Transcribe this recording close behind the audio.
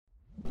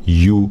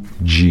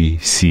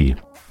UGC.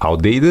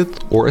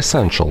 Outdated or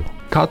essential?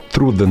 Cut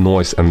through the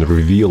noise and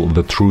reveal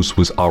the truth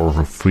with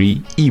our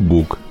free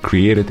ebook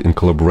created in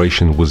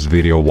collaboration with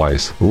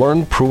VideoWise.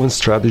 Learn proven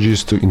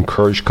strategies to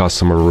encourage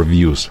customer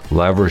reviews,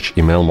 leverage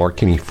email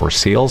marketing for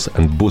sales,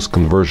 and boost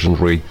conversion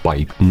rate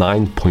by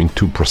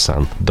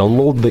 9.2%.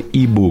 Download the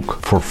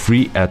ebook for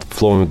free at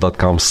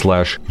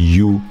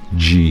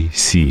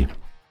flowim.com/UGC.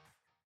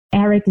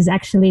 Eric is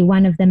actually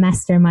one of the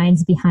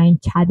masterminds behind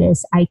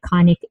Chavez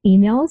iconic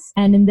emails.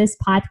 And in this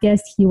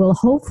podcast, he will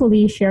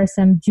hopefully share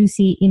some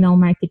juicy email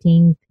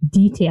marketing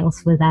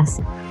details with us.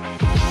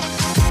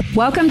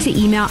 Welcome to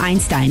Email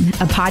Einstein,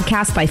 a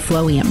podcast by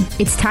Flowim.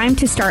 It's time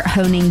to start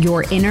honing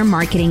your inner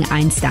marketing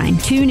Einstein.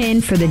 Tune in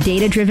for the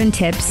data-driven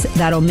tips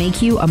that'll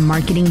make you a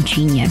marketing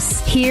genius.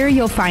 Here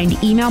you'll find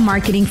email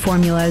marketing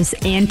formulas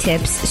and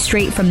tips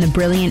straight from the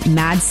brilliant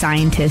mad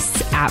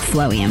scientists at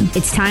Flowim.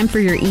 It's time for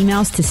your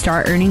emails to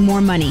start earning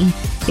more money.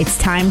 It's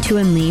time to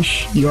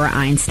unleash your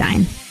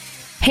Einstein.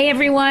 Hey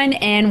everyone,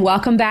 and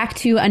welcome back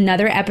to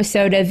another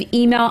episode of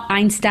Email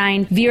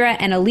Einstein. Vera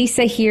and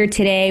Elisa here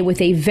today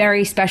with a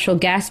very special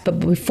guest. But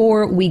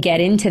before we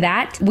get into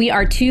that, we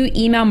are two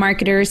email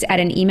marketers at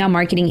an email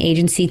marketing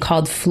agency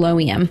called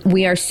Flowim.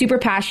 We are super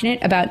passionate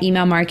about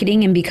email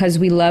marketing, and because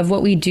we love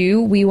what we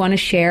do, we want to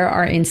share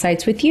our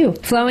insights with you.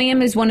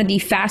 Flowim is one of the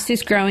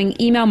fastest growing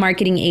email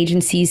marketing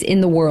agencies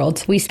in the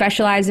world. We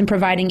specialize in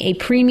providing a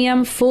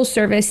premium, full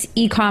service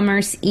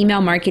e-commerce email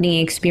marketing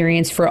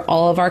experience for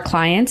all of our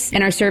clients,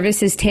 and our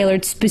service is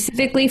tailored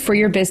specifically for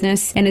your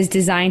business and is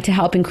designed to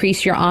help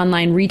increase your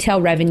online retail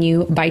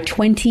revenue by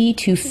 20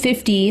 to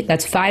 50,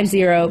 that's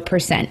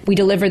 50%. We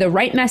deliver the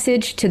right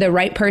message to the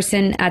right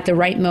person at the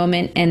right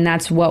moment, and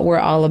that's what we're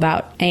all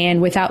about.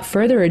 And without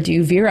further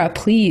ado, Vera,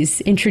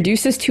 please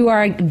introduce us to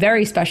our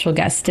very special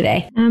guest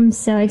today. I'm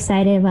so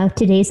excited about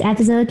today's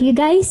episode, you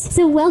guys.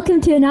 So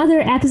welcome to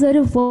another episode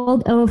of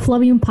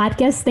Flowim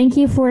Podcast. Thank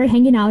you for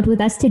hanging out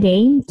with us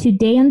today.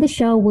 Today on the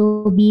show,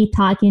 we'll be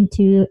talking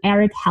to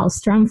Eric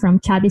Hellstrom from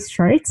Chavez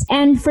Shirts.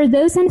 And for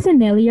those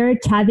unfamiliar,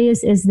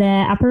 Chavez is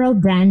the apparel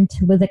brand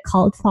with a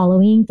cult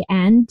following,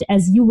 and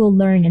as you will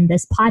learn in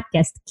this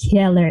podcast,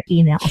 killer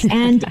emails.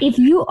 And if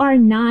you are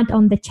not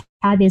on the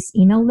Chavez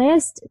email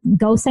list,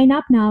 go sign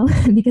up now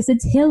because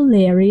it's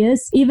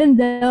hilarious. Even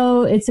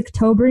though it's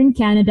October in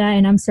Canada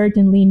and I'm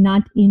certainly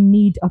not in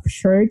need of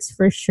shirts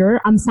for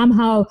sure, I'm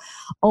somehow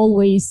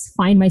always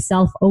find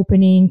myself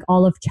opening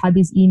all of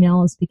Chavez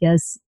emails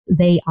because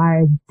they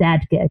are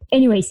that good.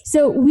 Anyways,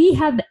 so we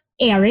have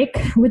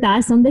Eric with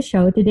us on the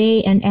show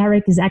today, and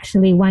Eric is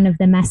actually one of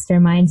the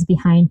masterminds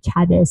behind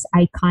Chavez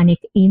iconic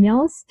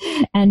emails.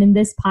 And in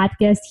this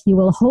podcast, he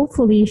will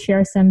hopefully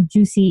share some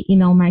juicy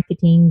email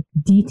marketing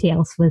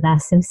details with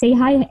us. So say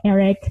hi,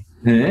 Eric.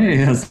 Hey,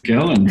 how's it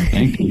going?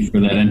 Thank you for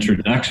that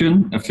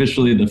introduction.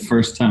 Officially the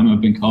first time I've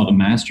been called a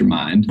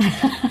mastermind.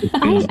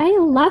 I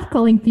love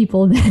calling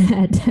people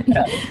that.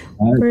 Yeah,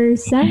 for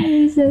some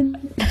reason.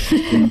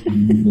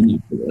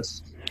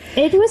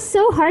 It was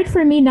so hard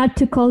for me not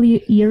to call you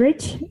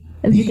Erich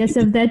because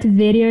of that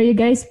video you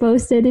guys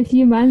posted a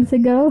few months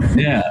ago.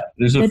 Yeah,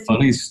 there's a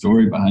funny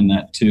story behind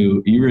that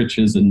too. Erich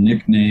is a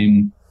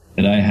nickname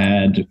that I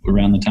had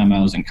around the time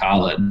I was in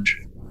college.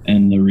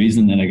 And the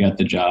reason that I got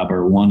the job,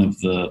 or one of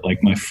the,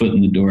 like my foot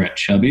in the door at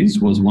Chubby's,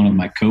 was one of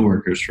my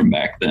coworkers from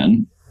back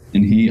then.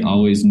 And he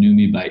always knew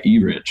me by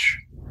Erich.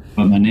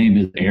 But my name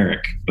is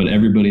Eric. But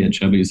everybody at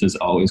Chubby's has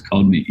always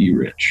called me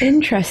Erich.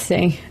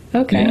 Interesting.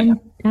 Okay. Yeah.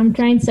 I'm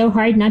trying so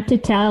hard not to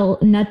call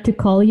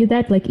you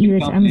that, like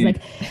Erich. I was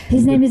like,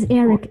 his name is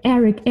Eric. I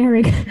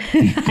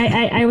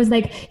was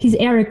like, he's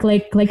Eric,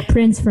 like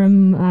Prince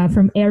from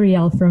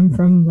Ariel,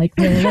 from like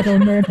the Little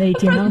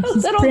Mermaid, you know?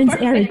 He's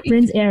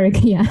Prince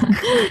Eric, yeah.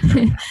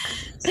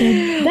 So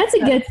that's a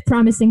good,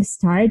 promising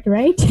start,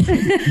 right?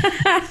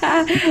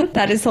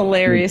 That is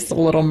hilarious, The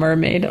Little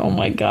Mermaid. Oh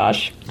my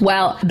gosh.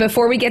 Well,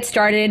 before we get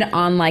started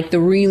on like the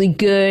really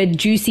good,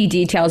 juicy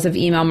details of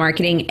email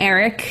marketing,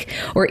 Eric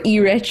or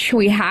Erich,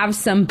 we have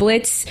some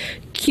Blitz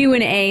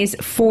Q&As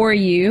for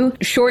you.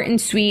 Short and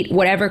sweet,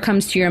 whatever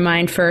comes to your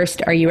mind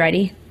first. Are you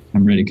ready?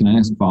 I'm ready. Can I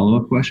ask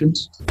follow-up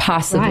questions?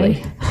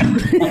 Possibly.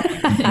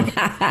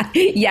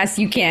 Yes,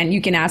 you can.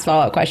 You can ask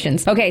follow-up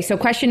questions. Okay, so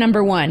question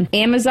number 1,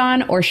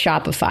 Amazon or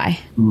Shopify?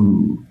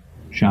 Ooh,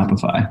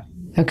 Shopify.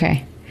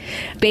 Okay.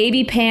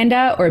 Baby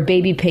panda or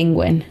baby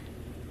penguin?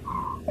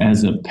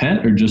 As a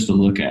pet or just to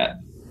look at?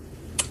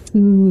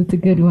 Ooh, it's a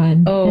good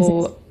one.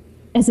 Oh.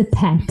 As a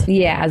pet.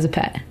 Yeah, as a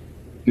pet.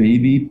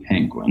 Baby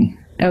penguin.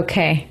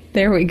 Okay,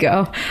 there we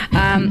go.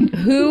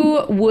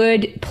 Who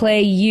would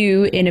play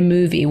you in a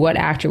movie? What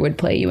actor would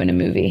play you in a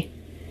movie?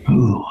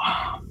 Oh,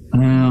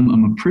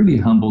 I'm a pretty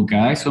humble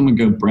guy, so I'm going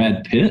to go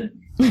Brad Pitt.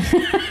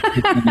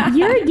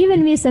 You're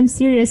giving me some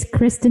serious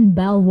Kristen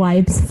Bell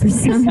vibes for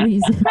some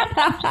reason.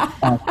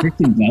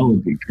 Kristen Bell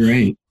would be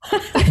great.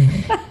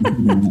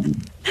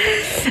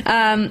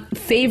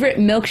 Favorite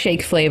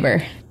milkshake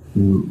flavor?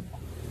 Ooh,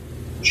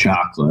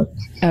 chocolate.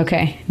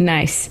 Okay,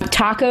 nice.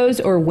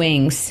 Tacos or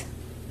wings?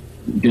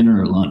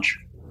 Dinner or lunch?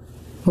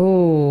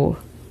 Ooh,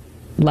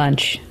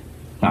 lunch.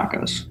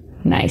 tacos.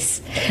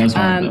 Nice. That's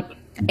hard.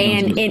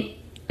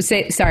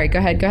 Sorry, go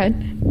ahead.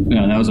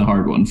 No, that was a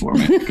hard one for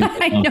me.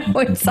 I know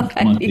it's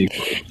like,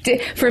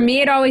 for me,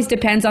 it always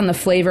depends on the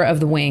flavor of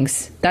the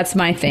wings. That's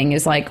my thing,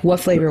 is like, what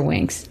flavor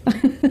wings?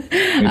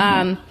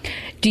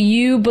 Do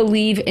you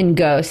believe in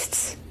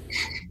ghosts?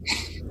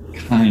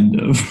 Kind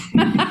of.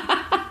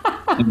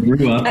 I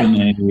grew up in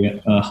a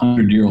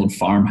 100-year-old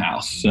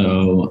farmhouse,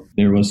 so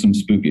there was some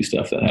spooky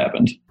stuff that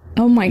happened.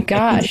 Oh my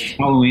gosh.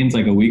 Halloween's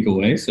like a week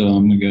away, so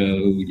I'm going to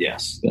go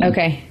yes. Then.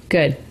 Okay,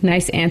 good.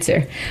 Nice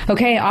answer.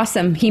 Okay,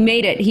 awesome. He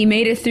made it. He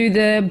made it through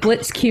the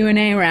Blitz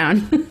Q&A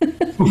round.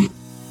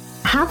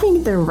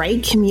 Having the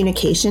right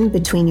communication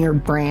between your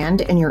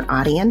brand and your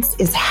audience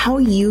is how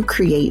you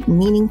create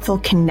meaningful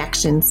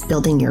connections,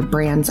 building your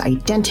brand's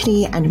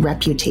identity and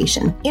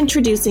reputation.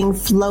 Introducing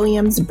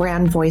Flowium's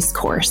Brand Voice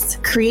course.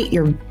 Create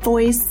your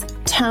voice,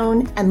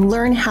 tone, and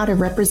learn how to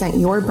represent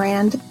your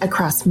brand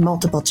across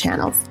multiple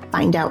channels.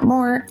 Find out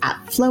more at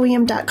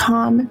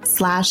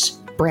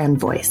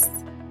flowium.com/brandvoice.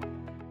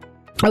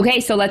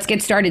 Okay, so let's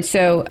get started.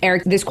 So,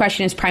 Eric, this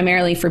question is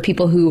primarily for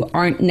people who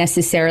aren't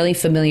necessarily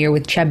familiar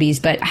with Chubbies,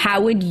 but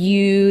how would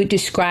you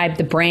describe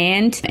the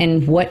brand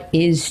and what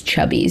is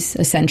Chubbies,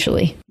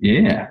 essentially?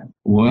 Yeah,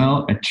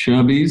 well, at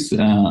Chubbies,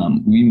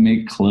 we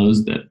make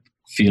clothes that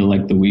feel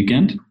like the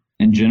weekend.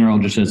 In general,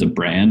 just as a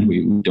brand,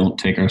 we don't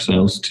take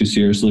ourselves too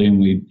seriously,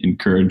 and we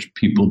encourage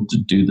people to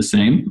do the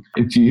same.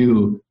 If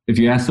you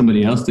ask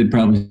somebody else, they'd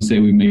probably say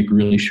we make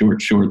really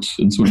short shorts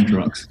and swim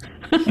trunks.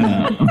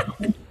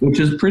 Which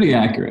is pretty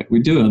accurate. We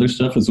do other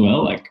stuff as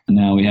well. Like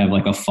now we have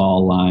like a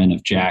fall line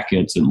of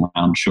jackets and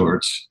lounge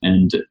shorts,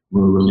 and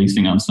we're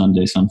releasing on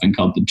Sunday something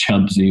called the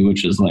Chubsy,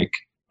 which is like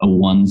a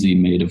onesie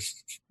made of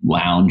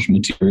lounge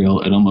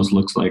material. It almost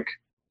looks like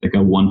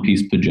a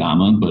one-piece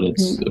pajama, but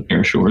it's a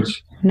pair of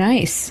shorts.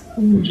 Nice.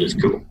 Which is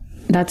cool.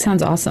 That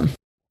sounds awesome.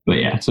 But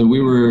yeah, so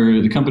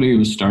the company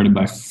was started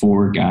by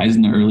 4 guys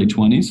in their early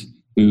 20s.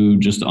 Who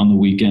just on the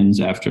weekends,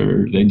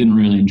 after they didn't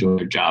really enjoy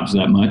their jobs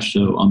that much,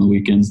 so on the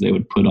weekends they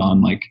would put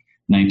on like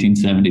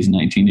 1970s,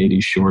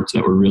 1980s shorts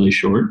that were really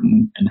short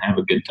and have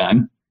a good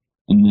time.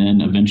 And then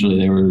eventually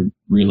they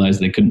realized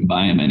they couldn't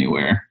buy them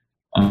anywhere,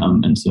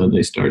 and so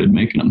they started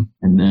making them.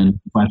 And then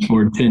flash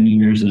forward 10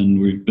 years,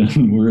 and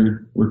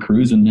we're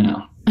cruising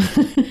now.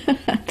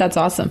 That's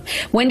awesome.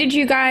 When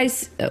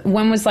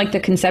was like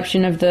the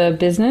conception of the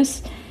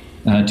business?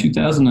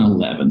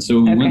 2011.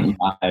 So we went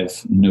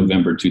live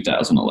November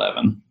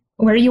 2011.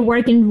 Were you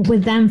working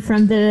with them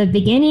from the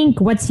beginning?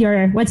 What's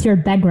your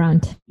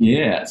background?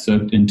 Yeah.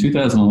 So in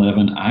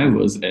 2011, I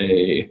was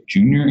a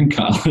junior in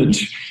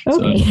college. Okay.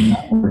 So I was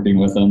not working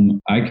with them.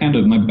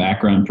 My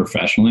background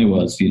professionally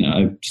was,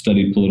 I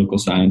studied political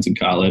science in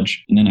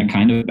college, and then I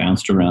kind of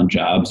bounced around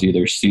jobs,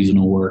 either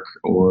seasonal work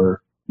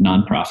or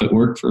nonprofit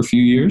work for a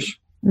few years.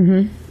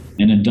 Mm-hmm.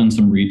 And had done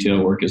some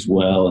retail work as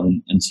well,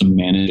 and some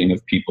managing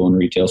of people in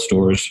retail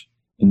stores.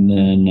 And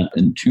then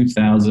in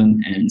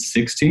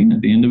 2016,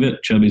 at the end of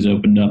it, Chubbies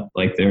opened up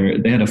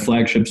they had a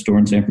flagship store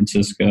in San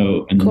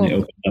Francisco, and then they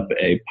opened up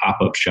a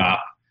pop-up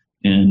shop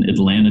in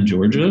Atlanta,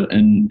 Georgia,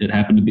 and it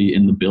happened to be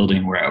in the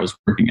building where I was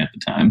working at the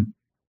time.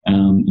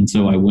 And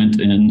so I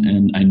went in,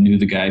 and I knew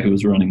the guy who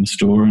was running the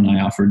store, and I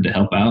offered to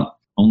help out.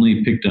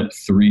 Only picked up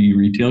 3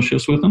 retail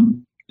shifts with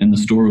him. And the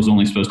store was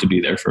only supposed to be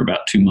there for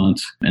about 2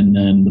 months. And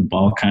then the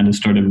ball kind of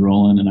started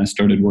rolling, and I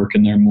started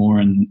working there more,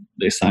 and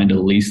they signed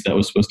a lease that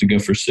was supposed to go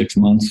for 6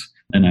 months.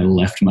 And I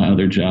left my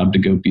other job to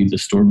go be the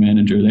store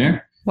manager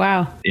there.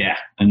 Wow. Yeah.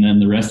 And then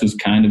the rest is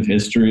kind of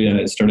history.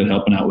 I started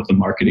helping out with the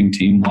marketing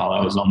team while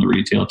I was on the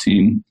retail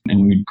team.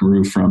 And we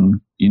grew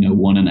from,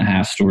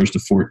 1.5 stores to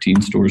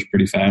 14 stores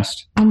pretty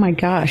fast. Oh my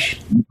gosh.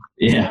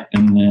 Yeah.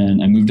 And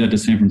then I moved out to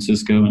San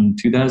Francisco in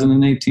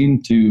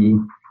 2018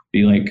 to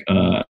be like,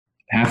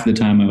 half the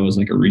time I was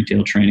like a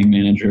retail training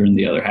manager, and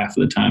the other half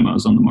of the time I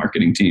was on the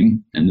marketing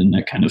team. And then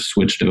that kind of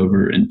switched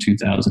over in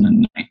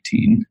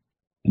 2019,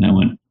 and I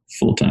went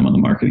full time on the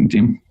marketing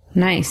team.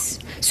 Nice.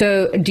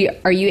 So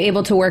are you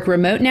able to work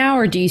remote now,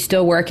 or do you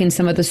still work in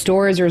some of the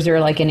stores, or is there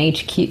like an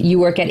HQ? You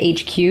work at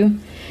HQ?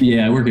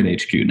 Yeah, I work at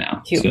HQ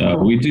now. So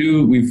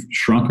we've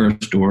shrunk our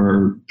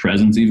store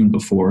presence even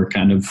before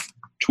kind of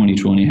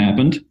 2020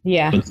 happened.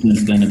 Yeah. But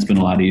since then it's been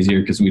a lot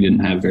easier because we didn't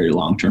have very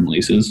long-term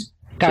leases.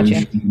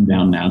 Gotcha. So we're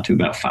down now to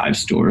about 5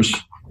 stores.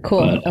 Cool.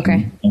 But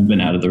okay. I've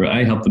been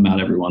I help them out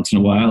every once in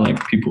a while.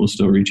 Like people will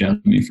still reach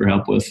out to me for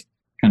help with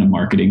kind of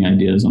marketing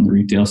ideas on the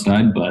retail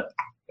side, but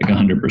like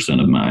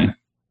 100% of my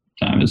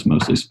time is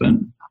mostly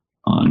spent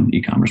on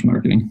e-commerce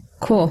marketing.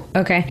 Cool.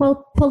 Okay.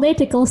 Well,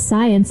 political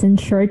science and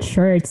short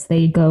shirts,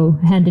 they go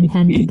hand in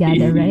hand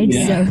together, right?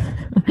 Yeah. So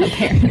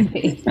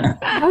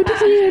how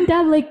did you end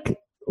up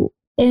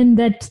in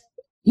that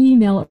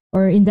email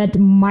or in that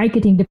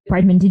marketing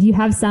department? Did you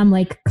have some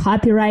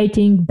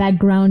copywriting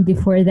background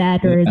before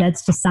that, or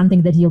that's just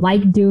something that you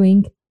like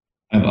doing?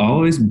 I've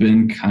always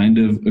been kind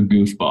of a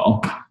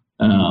goofball.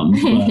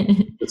 But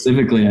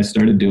specifically, I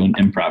started doing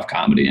improv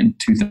comedy in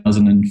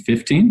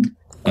 2015.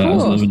 Cool. I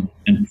was living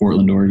in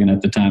Portland, Oregon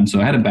at the time.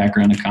 So I had a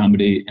background in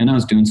comedy, and I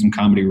was doing some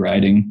comedy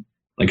writing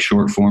like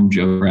short form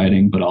joke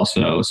writing, but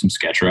also some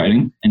sketch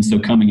writing. And so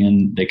coming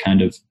in, they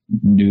kind of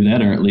knew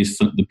that, or at least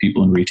the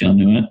people in retail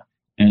knew it.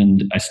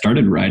 And I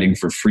started writing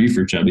for free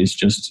for Chubbies,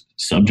 just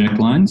subject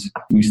lines.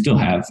 We still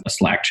have a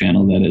Slack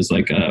channel that is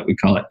like we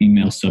call it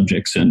email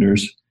subject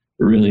senders.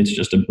 But really, it's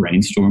just a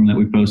brainstorm that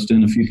we post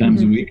in a few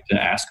times a week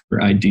to ask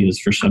for ideas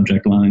for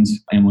subject lines.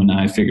 And when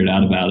I figured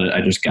out about it,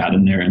 I just got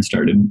in there and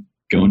started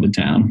going to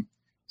town.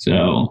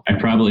 So I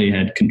probably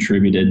had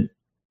contributed,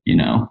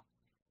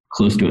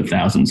 close to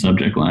 1,000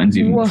 subject lines,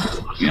 even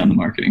me on the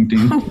marketing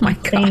team. Oh my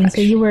God. So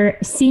you were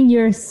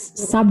senior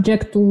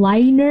subject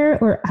liner,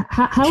 or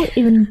how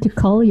even to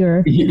call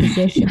your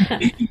position?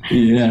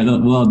 Yeah.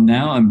 Well,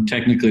 now I'm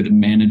technically the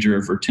manager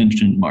of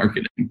retention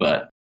marketing,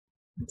 but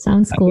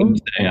sounds cool. I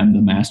would say I'm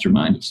the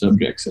mastermind of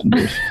subject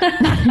senders.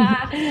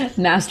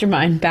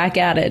 Mastermind, back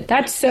at it.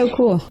 That's so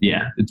cool.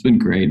 Yeah, it's been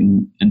great.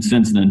 And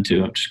since then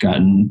too, I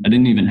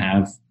didn't even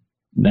have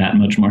that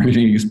much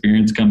marketing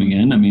experience coming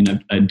in. I mean,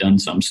 I'd done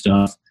some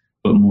stuff,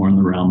 but more in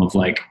the realm of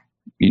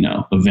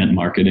event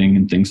marketing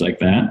and things like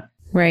that.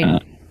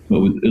 Right. But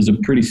it was a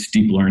pretty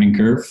steep learning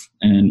curve.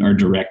 And our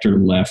director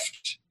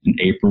left in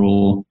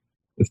April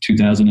of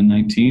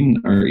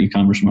 2019, our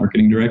e-commerce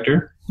marketing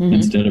director. Mm-hmm.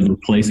 Instead of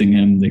replacing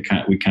him,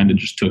 we kind of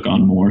just took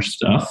on more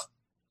stuff.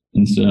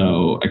 And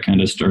so I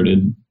kind of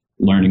started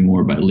learning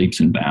more by leaps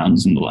and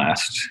bounds in the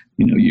last,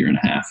 year and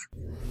a half.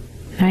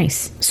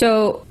 Nice.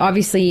 So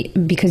obviously,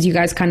 because you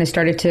guys kind of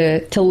started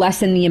to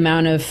lessen the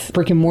amount of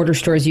brick and mortar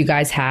stores you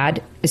guys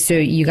had, so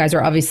you guys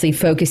are obviously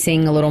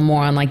focusing a little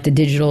more on like the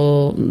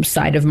digital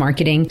side of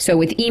marketing. So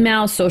with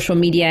email, social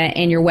media,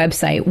 and your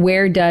website,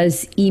 where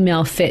does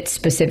email fit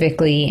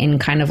specifically in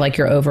kind of like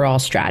your overall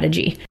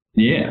strategy?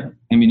 Yeah.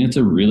 I mean, it's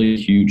a really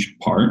huge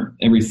part.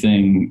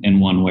 Everything in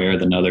one way or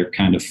another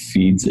kind of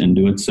feeds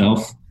into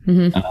itself.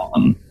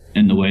 Mm-hmm.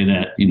 In the way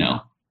that,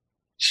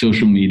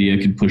 social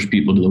media could push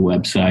people to the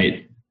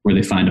website where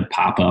they find a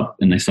pop-up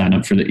and they sign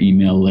up for the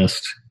email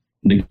list,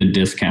 they get a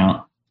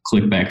discount,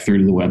 click back through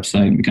to the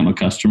website and become a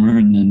customer,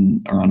 and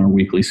then are on our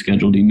weekly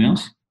scheduled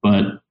emails.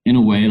 But in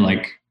a way,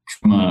 like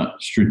from a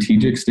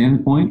strategic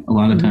standpoint, a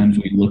lot of times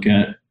we look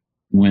at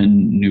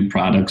when new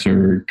products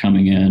are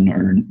coming in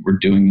or we're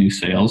doing new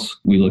sales,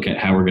 we look at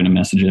how we're going to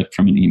message it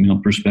from an email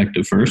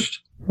perspective first.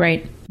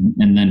 Right.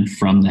 And then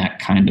from that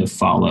kind of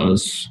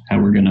follows how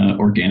we're going to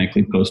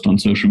organically post on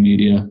social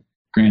media.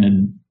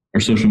 Granted, our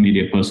social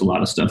media posts a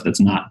lot of stuff that's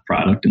not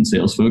product and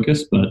sales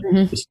focused, but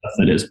the stuff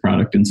that is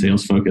product and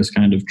sales focused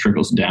kind of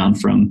trickles down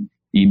from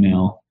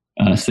email.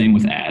 Same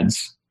with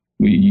ads.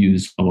 We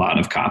use a lot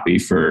of copy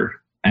for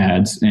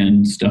ads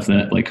and stuff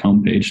that like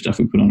homepage stuff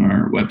we put on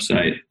our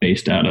website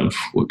based out of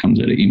what comes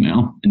out of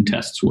email and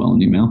tests well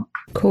in email.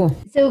 Cool.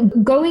 So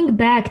going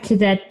back to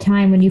that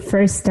time when you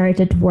first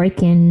started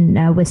working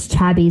with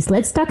Chubbies,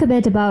 let's talk a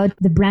bit about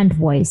the brand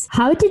voice.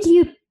 How did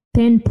you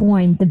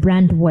pinpoint the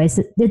brand voice?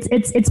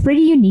 It's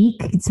pretty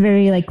unique. It's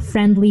very like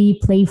friendly,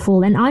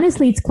 playful, and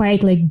honestly, it's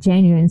quite like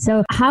genuine.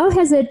 So how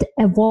has it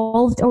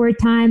evolved over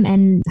time,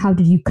 and how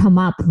did you come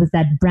up with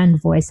that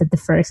brand voice on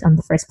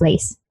the first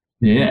place?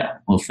 Yeah,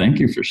 well, thank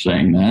you for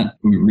saying that.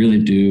 We really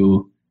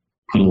do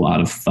put a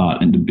lot of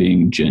thought into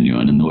being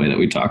genuine in the way that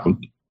we talk with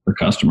our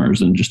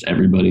customers and just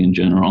everybody in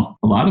general.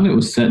 A lot of it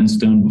was set in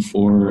stone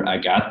before I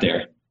got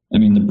there. I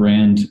mean, the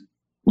brand,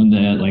 when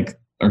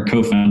our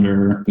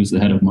co-founder, who's the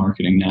head of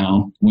marketing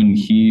now, when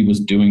he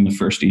was doing the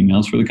first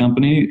emails for the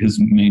company, his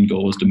main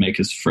goal was to make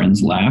his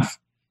friends laugh.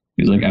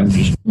 He's like, I would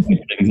just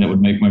write things that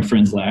would make my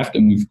friends laugh.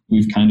 And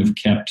we've kind of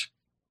kept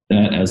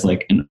that as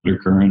like an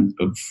undercurrent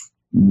of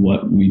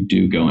what we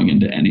do going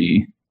into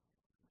any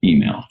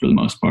email for the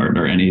most part,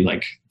 or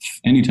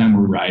anytime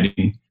we're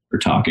writing or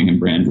talking in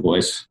brand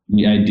voice.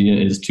 The idea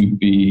is to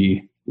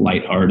be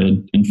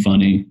lighthearted and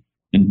funny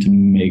and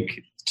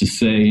to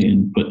say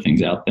and put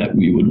things out that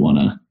we would want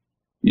to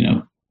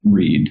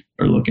read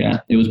or look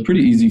at. It was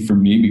pretty easy for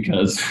me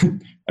because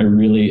I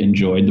really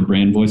enjoyed the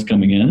brand voice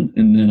coming in.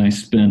 And then I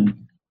spent,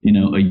 a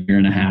year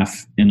and a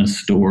half in a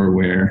store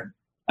where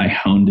I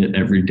honed it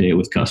every day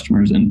with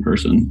customers in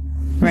person.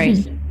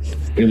 Right.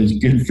 It was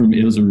good for me.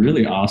 It was a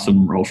really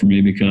awesome role for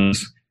me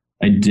because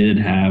I did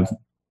have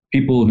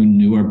people who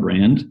knew our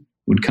brand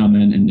would come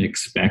in and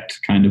expect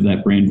kind of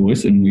that brand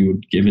voice, and we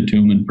would give it to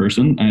them in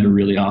person. I had a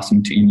really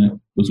awesome team that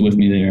was with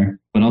me there,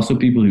 but also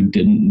people who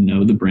didn't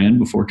know the brand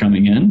before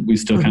coming in. We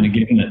still kind of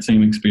gave them that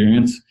same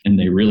experience, and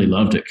they really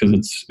loved it because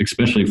it's,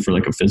 especially for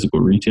like a physical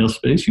retail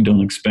space, you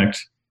don't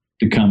expect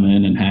to come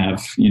in and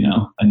have,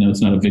 I know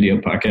it's not a video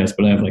podcast,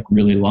 but I have like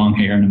really long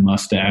hair and a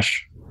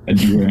mustache. I'd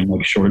be wearing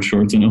like short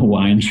shorts and a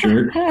Hawaiian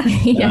shirt.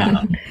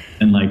 Yeah.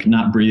 And like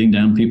not breathing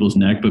down people's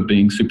neck, but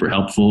being super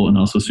helpful and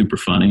also super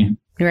funny.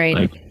 Right.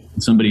 Like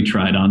somebody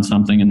tried on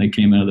something and they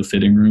came out of the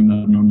fitting room, I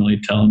would normally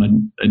tell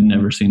them I'd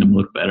never seen them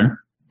look better.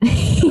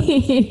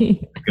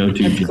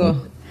 Go-to. That's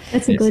cool.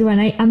 That's a good one.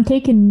 I'm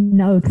taking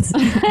notes.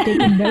 I'm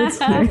taking notes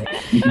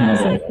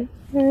here.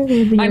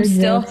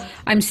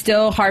 I'm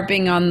still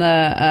harping on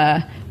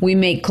the we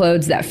make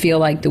clothes that feel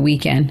like the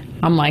weekend.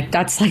 I'm like,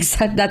 that's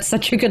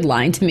such a good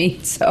line to me.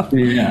 So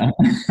yeah,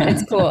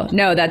 it's cool.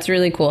 No, that's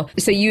really cool.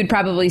 So you'd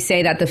probably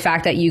say that the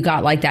fact that you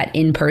got like that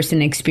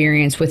in-person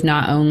experience with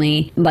not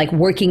only like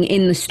working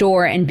in the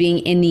store and being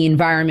in the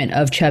environment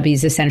of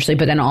Chubbies essentially,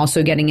 but then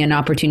also getting an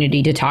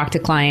opportunity to talk to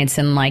clients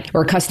and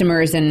or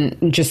customers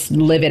and just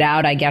live it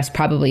out, I guess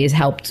probably has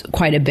helped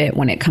quite a bit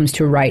when it comes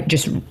to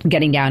just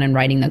getting down and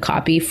writing the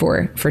copy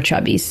for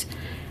Chubbies.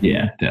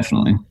 Yeah,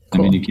 definitely.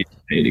 Cool. I mean, you can't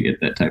pay to get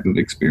that type of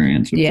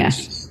experience,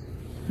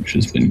 which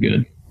has been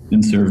good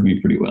and served me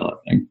pretty well,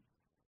 I think.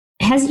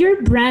 Has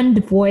your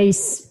brand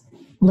voice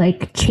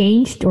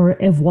changed or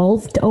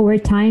evolved over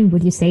time?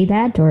 Would you say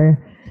that,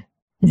 or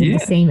is it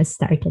the same as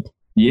started?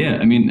 Yeah,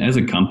 I mean, as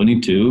a company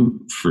too,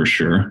 for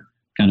sure.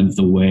 Kind of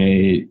the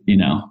way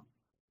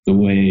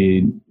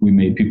we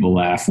made people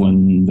laugh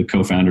when the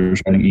co-founder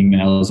was writing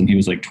emails and he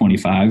was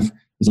 25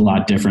 is a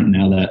lot different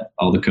now that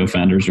all the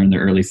co-founders are in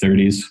their early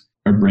 30s.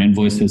 Our brand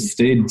voice has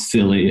stayed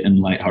silly and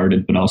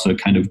lighthearted, but also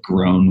kind of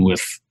grown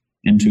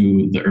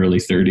into the early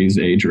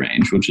 30s age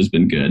range, which has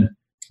been good.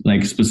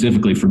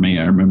 Specifically for me,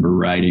 I remember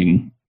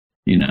writing,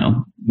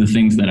 the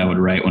things that I would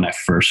write when I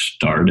first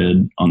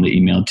started on the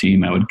email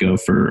team, I would go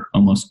for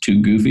almost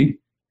too goofy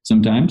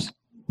sometimes.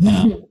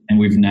 And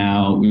we've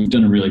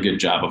done a really good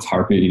job of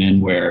harping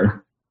in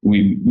where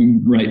we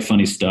write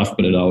funny stuff,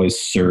 but it always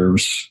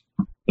serves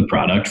the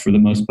product for the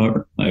most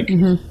part. We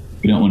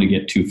don't want to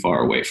get too far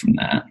away from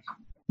that.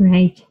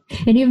 Right.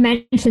 And you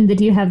mentioned that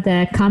you have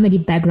the comedy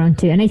background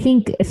too. And I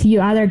think a few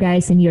other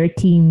guys in your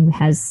team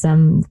has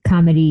some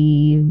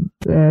comedy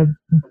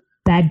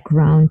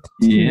background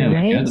too,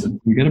 right?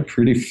 We got a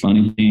pretty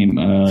funny team.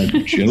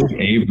 Joe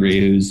Avery,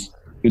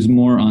 who's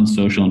more on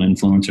social and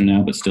influencer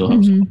now, but still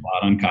helps a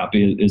lot on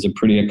copy, is a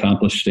pretty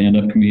accomplished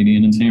stand-up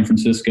comedian in San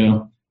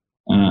Francisco,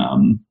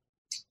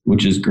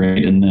 which is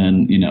great. And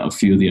then, a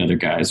few of the other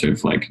guys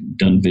have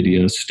done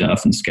video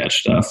stuff and sketch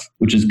stuff,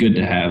 which is good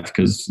to have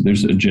because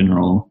there's a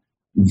general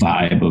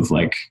vibe of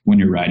when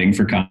you're writing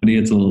for comedy,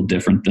 it's a little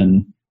different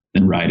than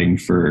writing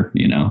for,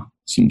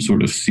 some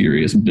sort of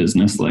serious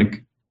business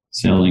like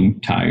selling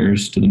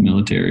tires to the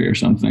military or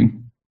something.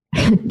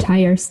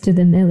 Tires to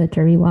the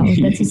military. Wow,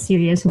 that's a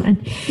serious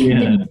one.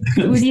 Yeah.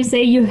 Would you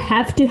say you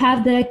have to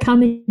have the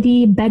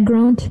comedy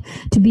background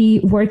to be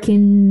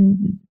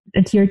working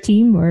at your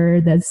team,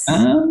 or that's?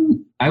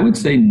 I would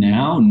say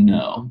now,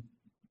 no,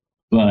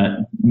 but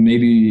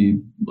maybe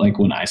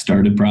when I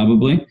started,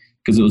 probably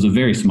because it was a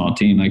very small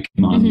team. I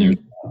came on, there's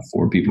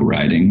 4 people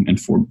writing and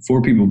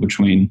four people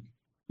between,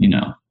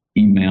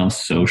 email,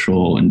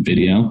 social, and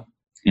video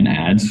and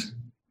ads.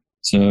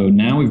 So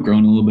now we've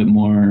grown a little bit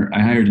more.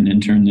 I hired an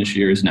intern this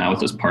year who's now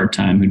with us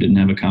part-time who didn't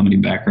have a comedy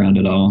background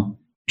at all,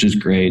 which is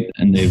great.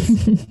 And they've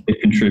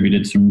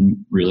contributed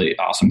some really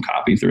awesome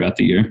copy throughout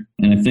the year.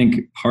 And I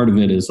think part of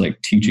it is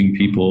teaching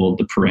people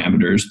the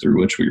parameters through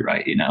which we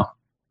write,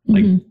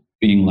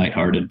 being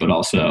lighthearted, but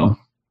also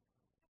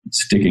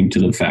sticking to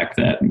the fact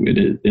that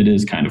it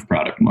is kind of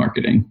product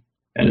marketing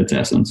at its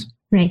essence.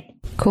 Right.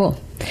 Cool.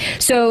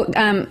 So,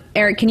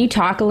 Eric, can you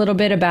talk a little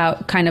bit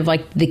about kind of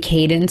the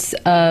cadence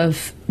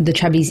of the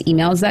Chubbies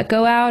emails that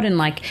go out and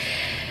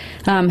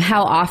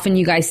how often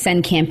you guys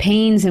send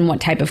campaigns and what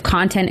type of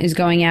content is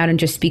going out, and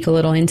just speak a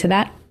little into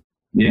that?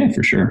 Yeah,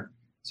 for sure.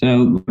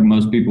 So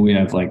most people, we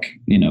have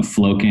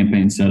flow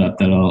campaigns set up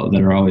that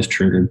are always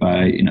triggered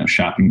by,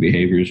 shopping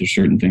behaviors or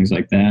certain things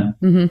like that.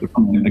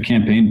 From a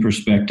campaign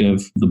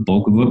perspective, the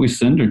bulk of what we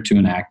send are to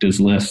an actives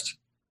list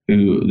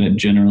that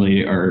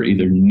generally are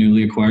either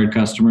newly acquired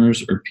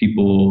customers or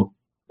people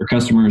or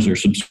customers or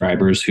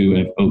subscribers who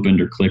have opened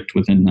or clicked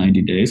within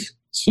 90 days.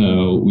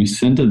 So we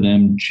send to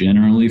them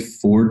generally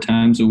 4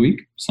 times a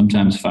week,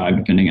 sometimes 5,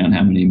 depending on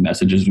how many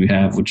messages we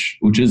have, which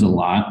is a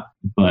lot,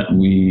 but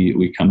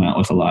we come out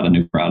with a lot of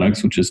new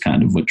products, which is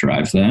kind of what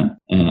drives that.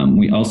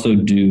 We also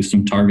do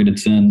some targeted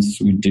sends.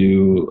 We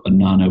do a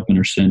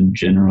non-opener send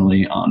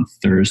generally on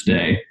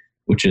Thursday,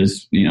 which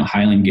is,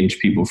 highly engaged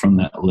people from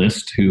that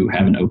list who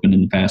haven't opened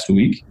in the past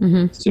week.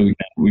 So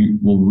we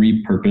will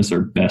repurpose our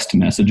best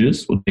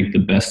messages. We'll take the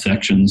best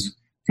sections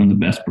from the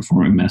best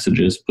performing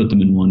messages, put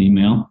them in one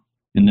email,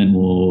 and then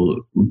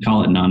we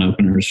call it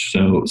non-openers.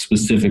 So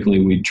specifically,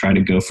 we try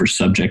to go for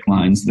subject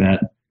lines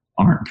that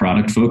aren't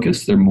product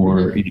focused. They're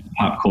more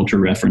pop culture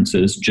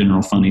references,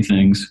 general funny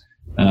things.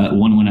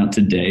 One went out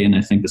today, and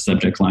I think the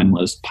subject line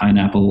was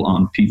 "pineapple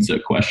on pizza?" ?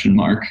 That's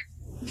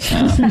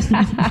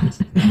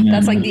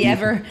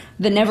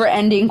the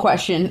never-ending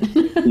question.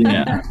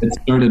 Yeah, it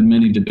started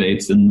many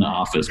debates in the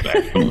office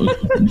back when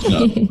it was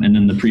stuff. And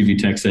then the preview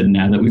text said,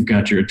 "Now that we've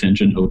got your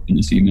attention, open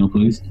this email,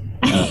 please."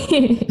 So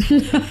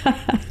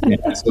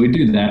we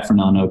do that for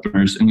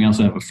non-openers, and we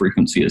also have a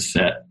frequency is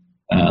set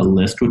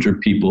list, which are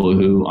people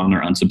who on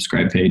our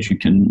unsubscribe page you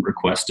can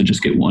request to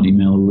just get 1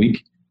 email a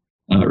week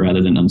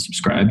rather than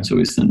unsubscribe. So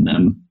we send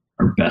them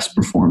our best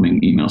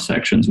performing email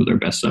sections with our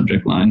best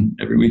subject line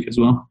every week as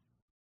well.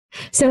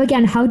 So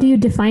again, how do you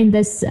define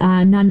this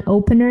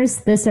non-openers?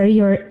 These are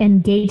your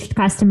engaged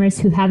customers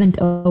who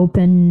haven't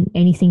opened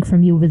anything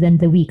from you within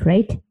the week,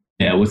 right?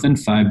 Yeah, within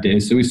 5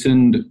 days. So we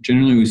send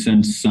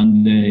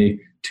Sunday,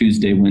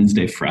 Tuesday,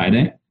 Wednesday,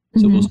 Friday.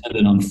 So we'll send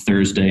it on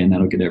Thursday, and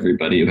that'll get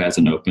everybody who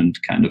hasn't opened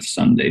kind of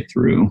Sunday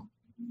through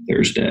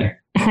Thursday.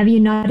 Have you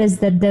noticed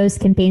that those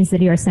campaigns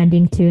that you're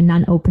sending to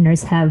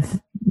non-openers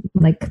have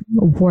like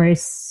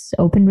worse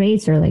open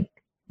rates or like?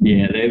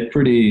 Yeah, they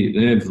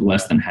have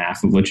less than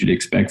half of what you'd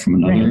expect from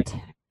another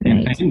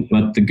campaign. Right.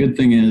 But the good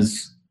thing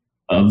is,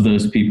 of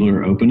those people who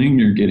are opening,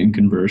 you're getting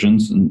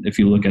conversions. And if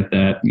you look at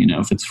that,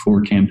 if it's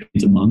 4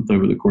 campaigns a month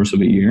over the course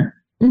of a year,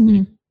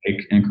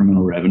 take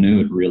incremental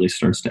revenue, it really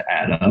starts to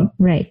add up.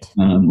 Right.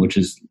 Which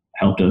has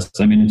helped us.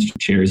 I mean, it's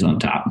cherries on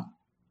top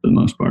for the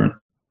most part.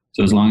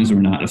 So as long as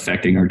we're not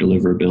affecting our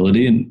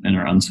deliverability and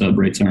our unsub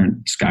rates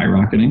aren't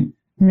skyrocketing,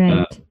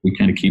 right. We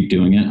kind of keep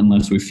doing it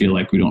unless we feel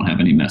like we don't have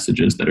any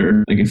messages that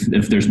are like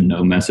if there's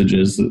no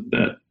messages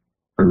that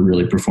are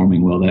really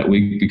performing well that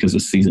week because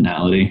of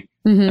seasonality,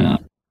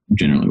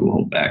 generally we'll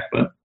hold back.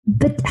 But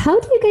how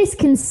do you guys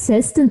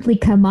consistently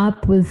come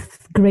up with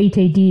great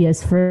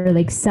ideas for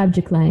like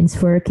subject lines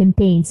for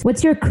campaigns?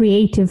 What's your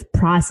creative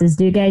process?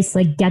 Do you guys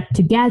like get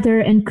together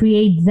and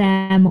create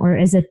them, or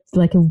is it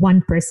like a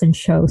one-person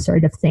show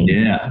sort of thing?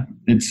 Yeah,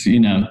 it's,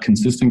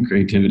 consistent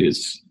creativity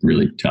is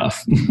really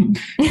tough.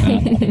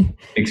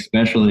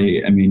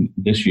 Especially,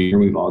 this year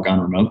we've all gone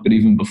remote, but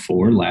even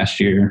before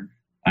last year,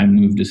 I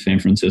moved to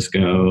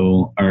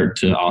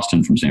to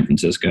Austin from San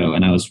Francisco,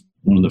 and I was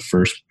one of the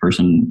first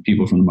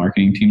people from the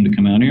marketing team to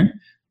come out here.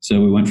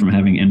 So we went from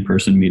having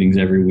in-person meetings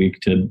every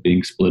week to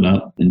being split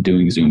up and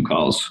doing Zoom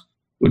calls,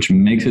 which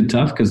makes it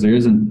tough because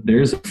there's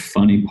a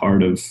funny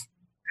part of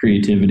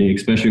creativity,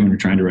 especially when you're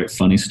trying to write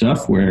funny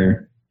stuff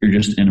where you're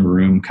just in a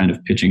room kind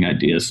of pitching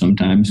ideas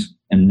sometimes.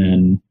 And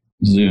then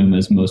Zoom,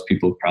 as most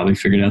people have probably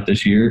figured out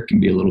this year, can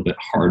be a little bit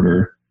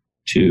harder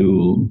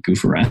to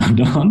goof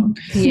around on.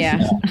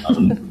 Yeah.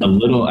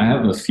 I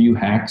have a few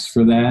hacks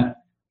for that.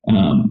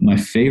 My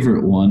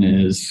favorite one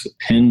is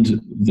pinned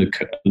the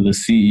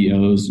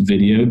CEO's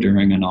video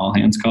during an all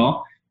hands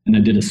call. And I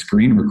did a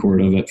screen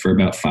record of it for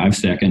about 5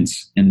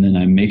 seconds. And then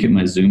I make it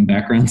my Zoom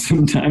background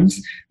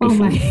sometimes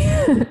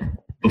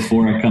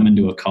before I come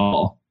into a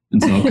call.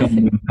 And so I'll come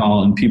into a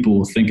call and people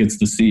will think it's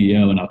the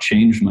CEO and I'll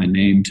change my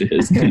name to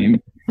his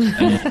name.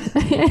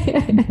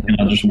 And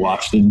I'll just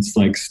watch them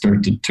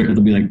start to turn.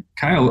 They'll be like,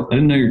 Kyle, I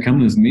didn't know you're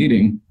coming to this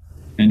meeting.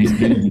 And he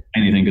didn't do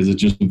anything because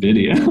it's just a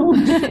video.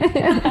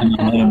 And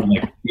I'll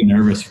let him be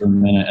nervous for a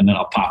minute and then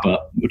I'll pop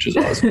up, which is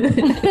awesome.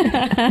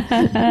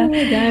 Oh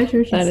my gosh,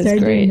 we should that start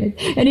is great. doing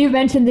it. And you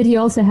mentioned that you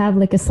also have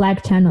like a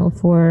Slack channel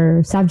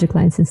for subject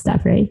lines and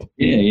stuff, right?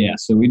 Yeah.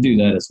 So we do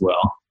that as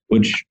well,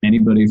 which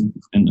anybody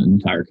in the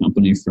entire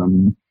company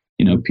from,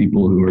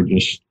 people who are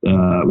just,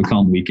 we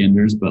call them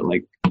weekenders, but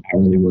like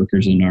hourly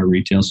workers in our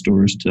retail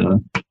stores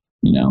to,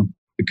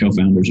 the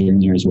co-founders are in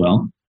there as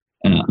well.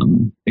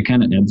 It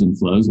kind of ebbs and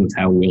flows with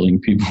how willing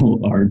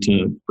people are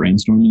to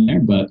brainstorm in there,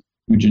 but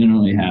we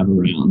generally have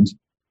around,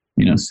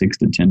 6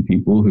 to 10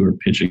 people who are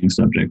pitching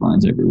subject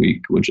lines every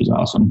week, which is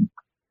awesome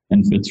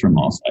and fits from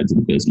all sides of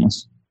the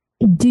business.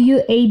 Do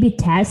you A/B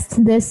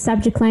test this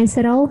subject lines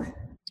at all?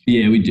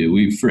 Yeah, we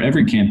do. For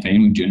every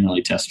campaign, we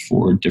generally test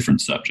 4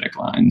 different subject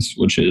lines,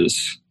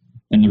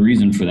 and the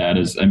reason for that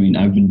is, I've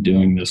been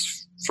doing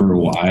this for a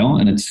while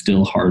and it's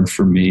still hard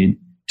for me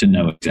to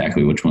know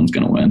exactly which one's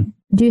going to win.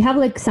 Do you have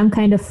like some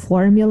kind of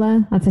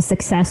formula of a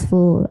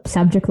successful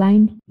subject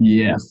line?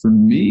 Yeah, for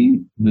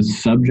me, the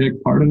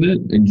subject part of it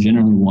is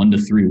generally 1 to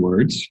 3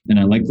 words. And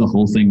I like the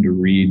whole thing to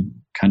read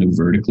kind of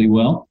vertically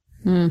well.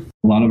 A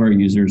lot of our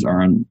users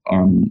are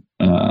on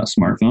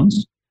smartphones.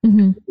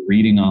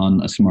 Reading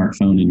on a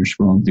smartphone and you're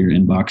scrolling through your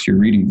inbox, you're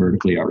reading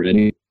vertically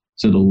already.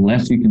 So the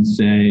less you can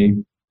say,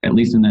 at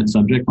least in that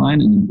subject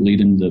line, and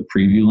lead into the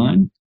preview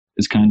line,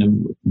 is kind of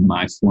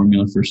my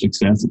formula for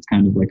success. It's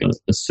kind of like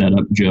a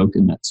setup joke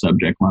in that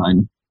subject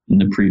line,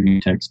 and the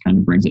preview text kind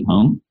of brings it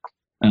home.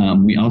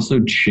 We also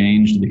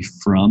changed the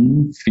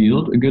from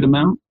field a good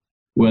amount.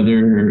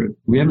 Whether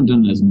we haven't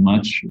done as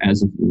much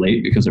as of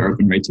late because our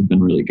open rates have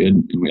been really good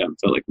and we haven't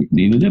felt like we've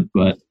needed it,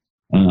 but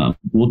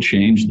we'll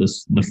change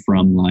the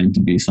from line to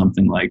be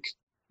something like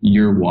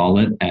your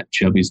wallet at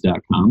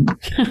chubbys.com.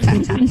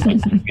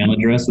 Email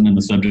address, and then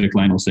the subject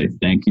line will say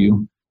thank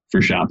you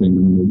for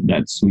shopping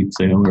that sweet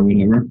sale or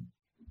whatever.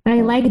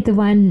 I like the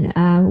one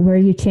where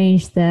you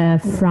change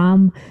the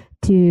from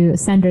to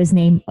sender's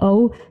name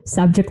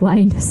subject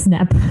line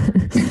snap.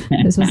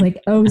 This was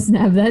like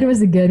snap. That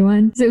was a good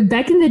one. So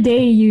back in the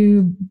day,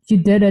 you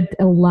did it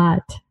a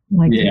lot.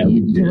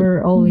 You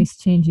were always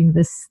changing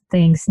these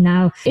things.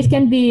 Now it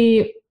can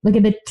be like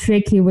a bit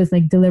tricky with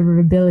like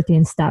deliverability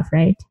and stuff,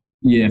 right?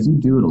 Yeah, if you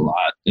do it a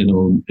lot,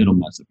 it'll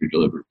mess up your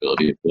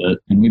deliverability a bit.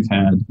 And we've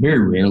had very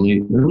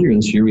rarely, earlier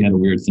this year, we had a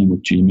weird thing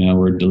with Gmail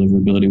where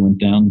deliverability went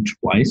down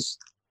twice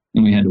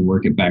and we had to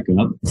work it back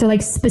up. So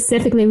like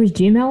specifically with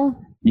Gmail?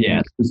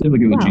 Yeah,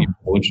 specifically with Gmail,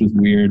 which was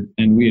weird.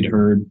 And we had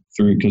heard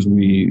through, because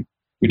we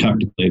we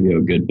talked to Klaviyo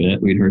a good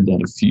bit. We'd heard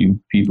that a few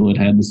people had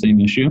had the same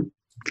issue.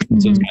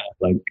 And so it's kind of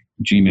like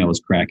Gmail was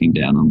cracking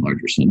down on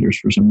larger senders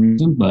for some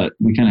reason, but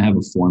we kind of have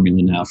a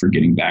formula now for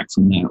getting back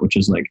from that, which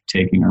is like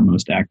taking our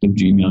most active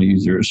Gmail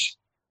users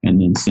and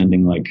then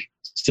sending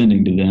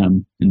to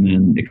them, and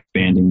then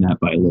expanding that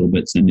by a little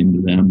bit, sending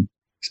to them,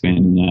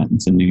 expanding that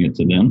and sending it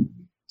to them.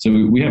 So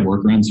we have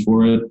workarounds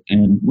for it,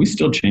 and we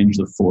still change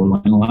the for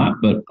line a lot,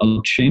 but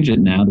I'll change it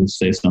now to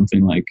say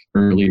something like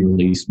early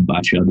release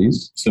by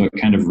Chubbies. So it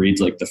kind of reads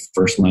like the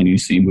first line you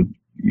see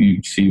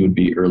would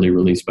be early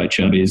release by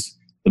Chubbies.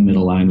 The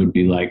middle line would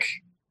be like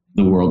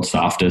the world's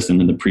softest, and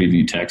then the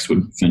preview text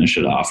would finish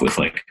it off with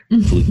like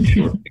completely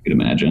short, you could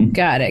imagine.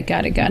 Got it.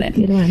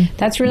 Good one.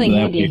 That's really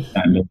handy.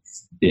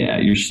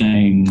 You're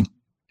saying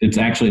it's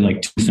actually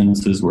like 2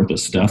 sentences worth of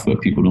stuff,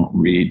 but people don't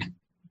read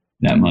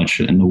that much,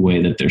 and the way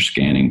that they're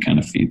scanning kind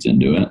of feeds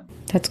into it.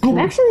 That's cool.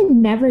 I've actually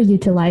never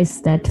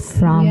utilized that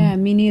from. Yeah,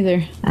 me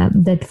neither.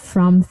 That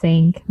from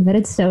thing, but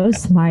it's so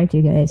smart,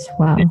 you guys.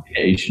 Wow.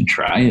 Yeah, you should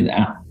try it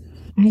out.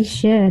 I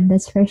should.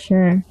 That's for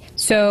sure.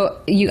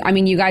 So you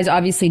guys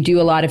obviously do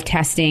a lot of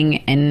testing,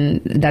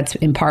 and that's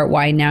in part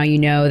why now you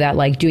know that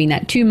like doing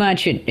that too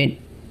much,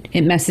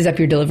 it messes up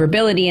your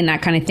deliverability and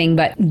that kind of thing.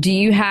 But do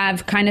you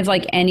have kind of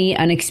like any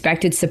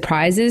unexpected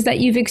surprises that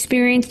you've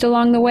experienced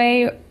along the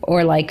way,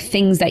 or like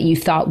things that you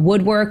thought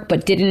would work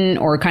but didn't,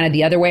 or kind of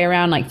the other way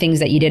around, like things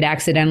that you did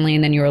accidentally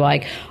and then you were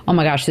like, oh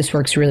my gosh, this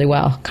works really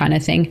well kind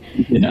of thing?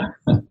 Yeah.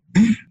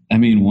 I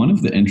mean, one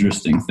of the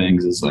interesting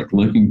things is like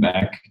looking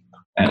back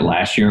at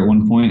last year at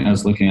one point, I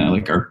was looking at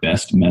like our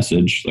best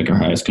message, like our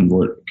highest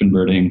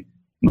converting,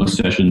 most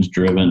sessions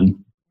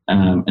driven.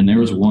 And there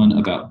was one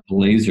about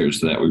blazers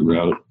that we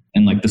wrote,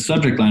 and like the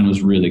subject line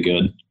was really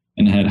good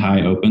and it had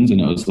high opens,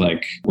 and it was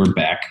like, we're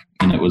back.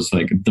 And it was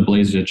like the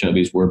blazers at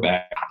Chubbies, we're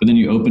back. But then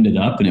you opened it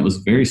up and it was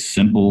very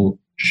simple,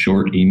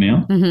 short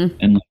email.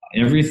 And like,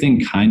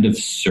 everything kind of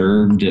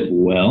served it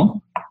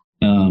well.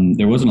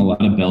 There wasn't a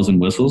lot of bells and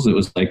whistles. It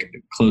was like a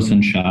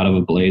close-in shot of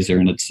a blazer,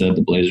 and it said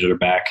the blazers are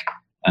back.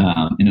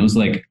 And it was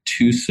like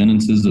 2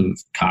 sentences of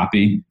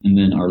copy, and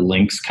then our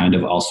links kind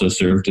of also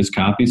served as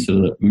copy,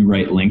 so that we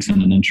write links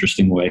in an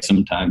interesting way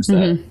sometimes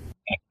that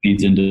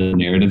feeds into the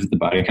narrative the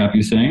body copy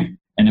is saying.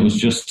 And it was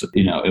just,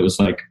 it was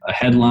like a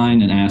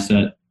headline, an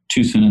asset,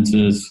 2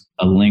 sentences,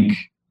 a link,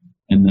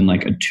 and then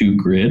like a 2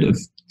 grid of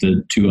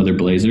the 2 other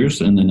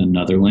blazers, and then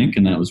another link,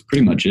 and that was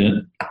pretty much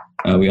it.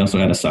 We also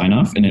had a sign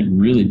off, and it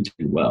really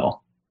did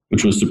well,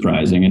 which was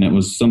surprising. And it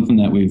was something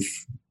that we've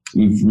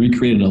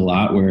recreated a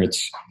lot, where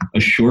it's a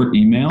short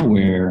email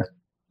where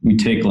we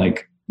take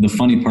like the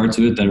funny parts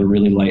of it that are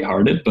really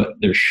lighthearted, but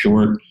they're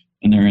short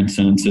and they're in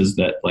sentences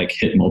that like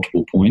hit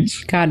multiple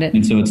points. Got it.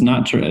 And so it's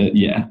not,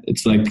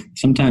 it's like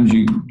sometimes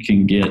you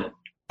can get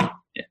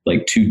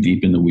like too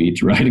deep in the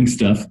weeds writing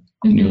stuff.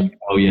 And you're like,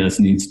 oh yeah,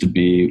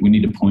 we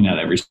need to point out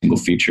every single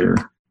feature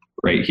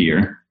right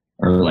here.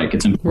 Or like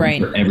it's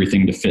important for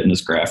everything to fit in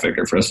this graphic,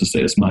 or for us to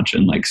say this much.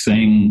 And like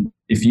saying,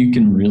 if you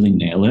can really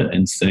nail it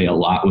and say a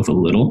lot with a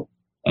little,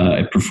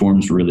 it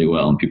performs really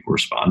well and people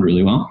respond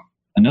really well.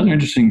 Another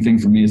interesting thing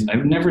for me is I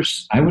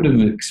would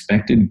have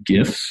expected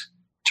GIFs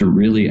to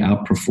really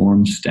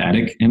outperform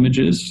static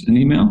images in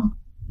email,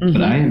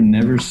 but I have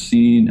never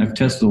seen, I've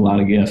tested a lot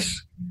of GIFs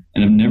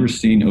and I've never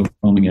seen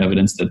overwhelming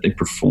evidence that they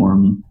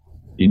perform,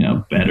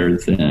 better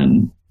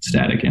than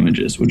static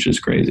images, which is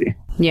crazy.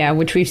 Yeah,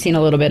 which we've seen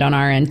a little bit on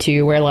our end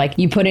too, where like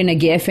you put in a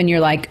GIF and you're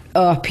like,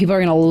 oh, people are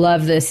going to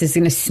love this. It's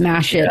going to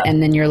smash it.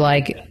 And then you're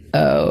like,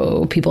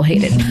 oh, people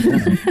hate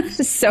it.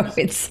 So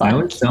it's like, I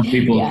always tell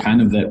people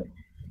kind of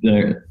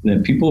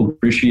that people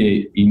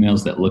appreciate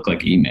emails that look like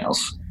emails.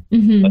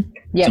 Like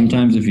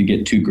sometimes if you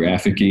get too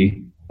graphic-y,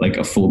 like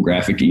a full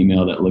graphic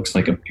email that looks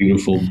like a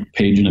beautiful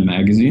page in a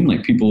magazine,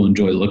 like people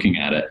enjoy looking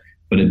at it,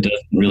 but it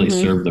doesn't really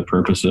serve the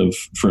purpose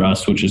for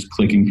us, which is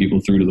clicking people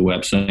through to the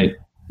website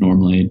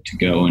normally to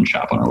go and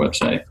shop on our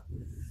website.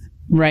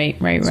 Right.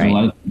 So a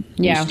lot of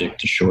people stick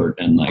to short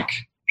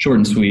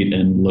and sweet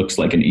and looks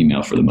like an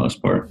email for the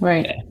most part.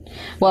 Right. Yeah.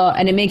 Well,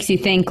 and it makes you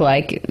think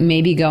like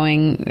maybe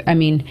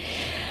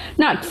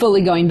not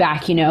fully going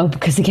back,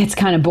 because it gets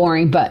kind of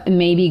boring, but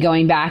maybe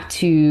going back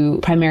to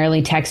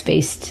primarily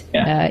text-based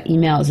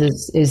emails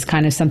is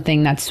kind of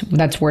something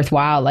that's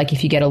worthwhile. Like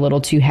if you get a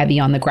little too heavy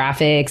on the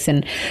graphics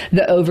and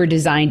the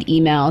over-designed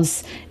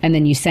emails, and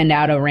then you send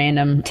out a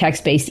random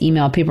text-based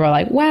email, people are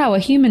like, wow, a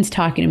human's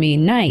talking to me.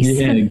 Nice.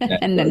 Yeah, exactly.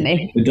 And then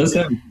it does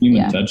have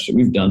human touch.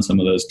 We've done some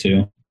of those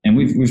too. And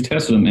we've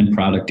tested them in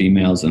product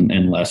emails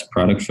and less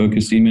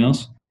product-focused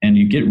emails. And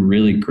you get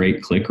really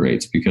great click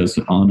rates because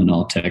on an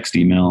all text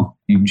email,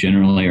 you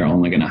generally are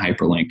only going to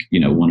hyperlink,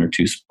 1 or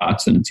 2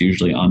 spots, and it's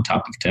usually on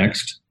top of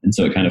text. And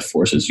so it kind of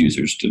forces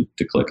users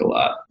to click a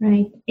lot.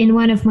 Right. In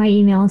one of my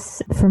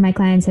emails for my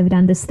clients, I've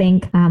done this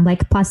thing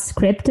like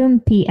postscriptum,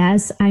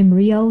 PS, I'm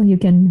real. You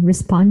can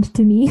respond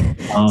to me.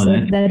 Oh, so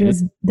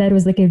that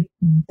was like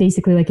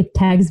basically like a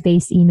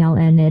tags-based email,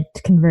 and it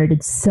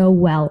converted so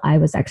well. I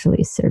was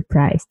actually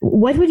surprised.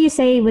 What would you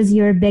say was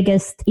your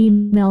biggest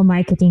email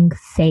marketing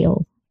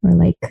fail? Or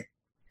like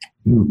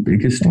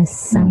Biggest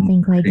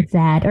something like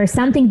that, or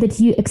something that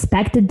you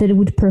expected that it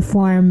would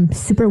perform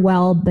super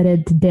well, but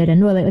it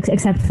didn't. Well,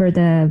 except for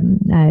the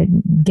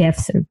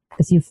gifts,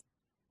 because you've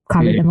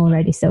covered them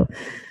already. So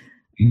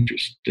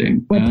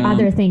interesting. What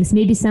other things?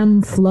 Maybe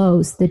some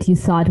flows that you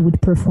thought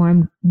would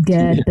perform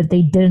good, but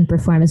they didn't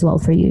perform as well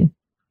for you.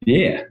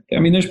 Yeah. I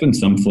mean, there's been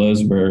some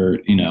flows where,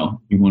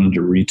 we wanted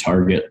to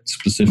retarget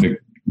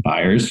specific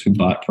buyers who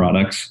bought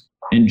products.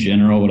 In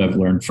general, what I've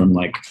learned from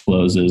like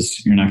flows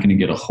is you're not going to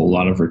get a whole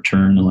lot of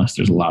return unless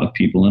there's a lot of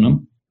people in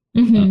them.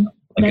 Mm-hmm.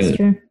 That's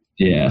true.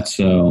 Yeah.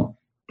 So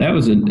that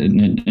was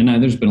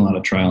there's been a lot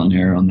of trial and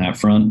error on that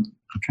front.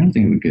 I'm trying to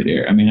think of a good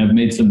error. I mean, I've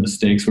made some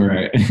mistakes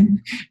where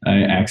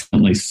I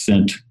accidentally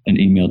sent an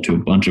email to a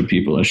bunch of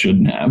people I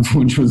shouldn't have,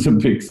 which was a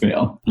big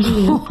fail.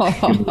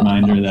 Good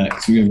reminder that,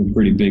 because we have a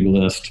pretty big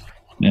list,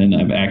 and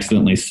I've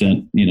accidentally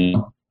sent,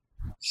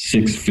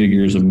 6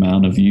 figures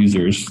amount of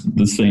users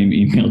the same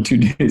email 2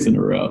 days in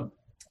a row.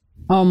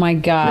 Oh my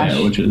gosh.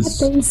 Yeah, which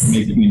is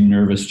making me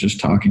nervous just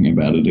talking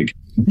about it again.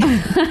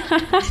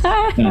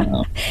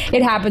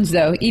 It happens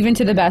though, even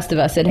to the best of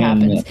us, it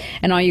happens.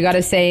 And all you got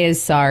to say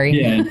is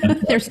sorry. Yeah,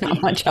 there's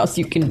not much else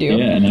you can do.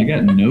 Yeah, and I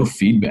got no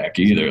feedback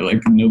either.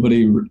 Like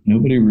nobody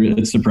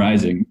really, it's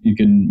surprising. You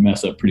can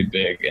mess up pretty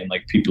big, and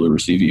like people who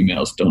receive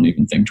emails don't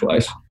even think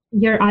twice.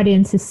 Your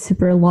audience is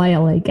super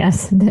loyal, I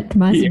guess. That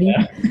must be.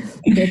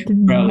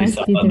 That probably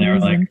saw it and they were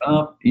like,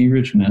 "Oh,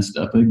 E-Rich messed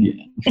up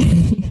again."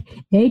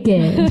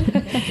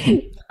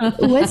 Again.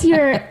 What's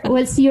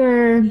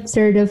your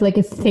sort of like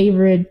a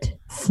favorite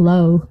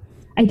flow?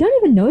 I don't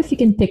even know if you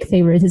can pick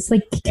favorites. It's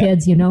like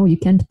kids, you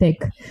can't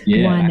pick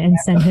one and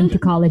send him to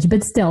college.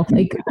 But still,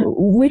 like,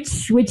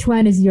 which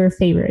one is your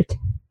favorite?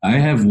 I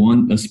have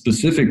a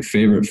specific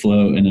favorite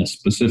flow and a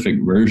specific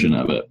version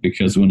of it,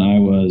 because when I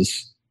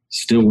was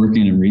still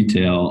working in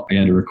retail, I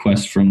had a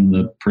request from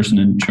the person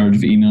in charge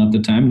of email at the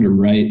time to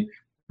write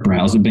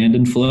browse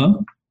abandon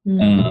flow.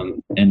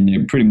 And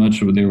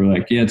they were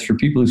like, yeah, it's for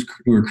people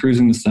who are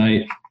cruising the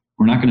site.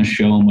 We're not going to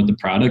show them what the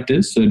product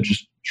is, so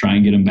just try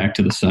and get them back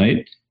to the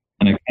site.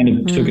 And I kind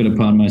of took it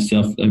upon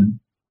myself. I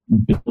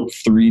built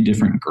 3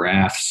 different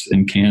graphs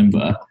in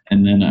Canva,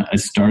 and then I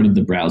started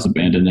the browse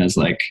abandon as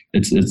like,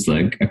 it's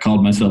like I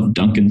called myself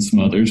Duncan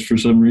Smothers for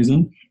some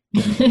reason.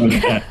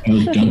 I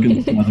was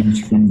Duncan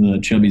Smothers from the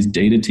Chubby's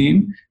data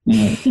team.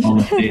 All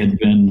that they had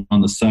been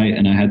on the site,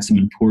 and I had some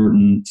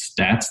important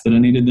stats that I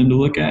needed them to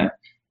look at.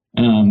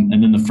 And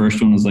then the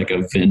first one was like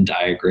a Venn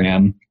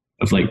diagram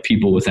of like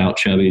people without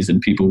chubbies and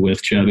people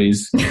with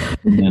chubbies.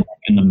 And then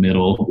in the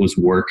middle was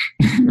work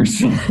or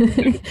something.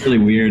 It was really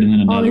weird. And then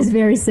another. Always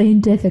very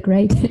scientific,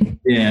 right?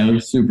 Yeah, it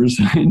was super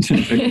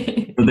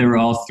scientific. But they were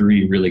all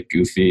 3 really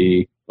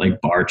goofy, like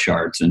bar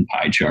charts and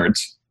pie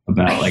charts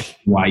about like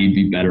why you'd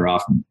be better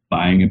off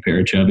buying a pair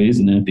of chubbies.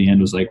 And then at the end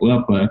was like,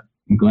 well,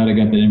 I'm glad I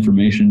got that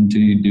information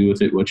to do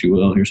with it what you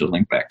will. Here's a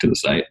link back to the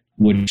site,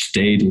 which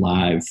stayed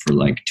live for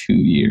like 2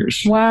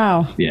 years.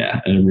 Wow. Yeah,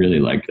 I really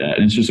like that.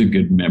 And it's just a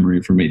good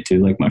memory for me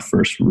too, like my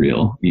first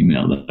real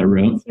email that I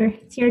wrote.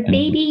 It's your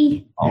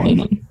baby.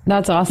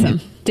 That's awesome.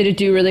 Did it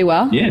do really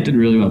well? Yeah, it did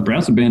really well.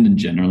 Browse abandon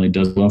generally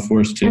does well for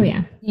us too. Oh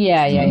yeah.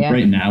 Yeah.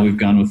 Right now we've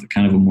gone with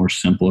kind of a more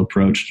simple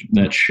approach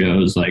that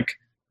shows like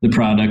the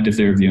product if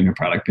they're viewing a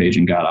product page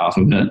and got off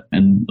of it.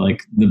 And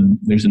like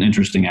there's an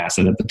interesting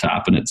asset at the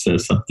top, and it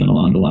says something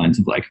along the lines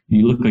of like,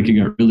 you look like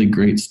you got really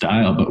great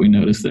style, but we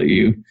noticed that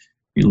you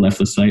left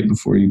the site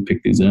before you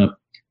picked these up.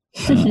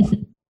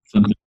 Something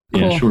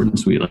cool. Short and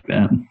sweet like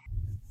that.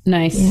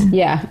 Nice.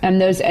 Yeah.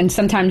 And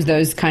sometimes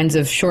those kinds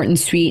of short and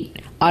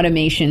sweet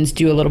automations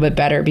do a little bit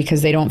better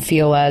because they don't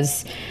feel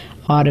as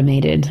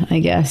automated, I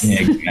guess,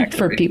 exactly.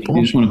 For people.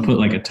 You just want to put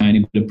like a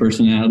tiny bit of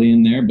personality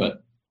in there,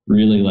 but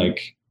really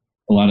like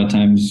a lot of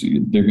times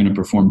they're going to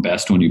perform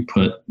best when you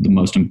put the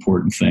most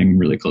important thing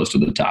really close to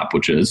the top,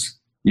 which is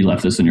you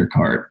left this in your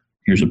cart.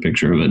 Here's a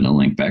picture of it and a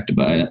link back to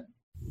buy it.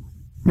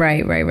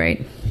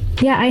 Right.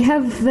 Yeah, I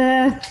have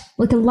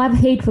like a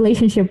love-hate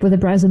relationship with the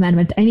browse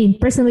amendment. I mean,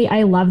 personally,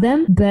 I love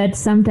them, but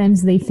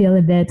sometimes they feel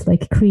a bit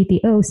like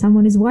creepy. Oh,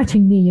 someone is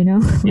watching me,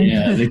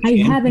 Like, I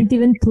haven't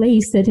even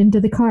placed it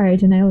into the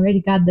cart and I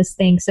already got this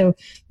thing. So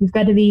you've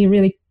got to be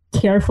really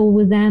careful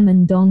with them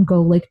and don't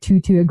go like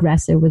too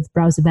aggressive with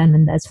browse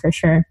abandonment. That's for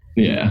sure.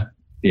 Yeah,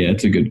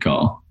 it's a good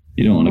call.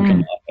 You don't want to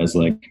come off as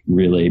like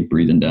really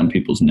breathing down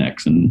people's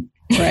necks and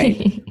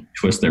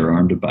twist their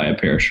arm to buy a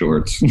pair of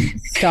shorts.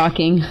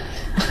 Stalking.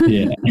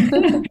 Yeah.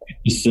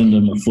 Just send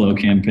them a flow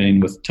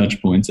campaign with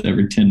touch points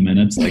every 10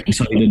 minutes. Like, we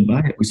saw you didn't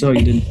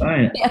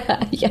buy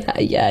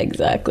it. Yeah,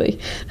 exactly.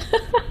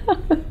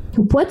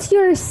 What's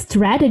your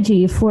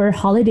strategy for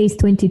holidays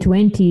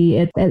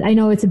 2020? I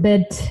know it's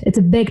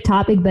a big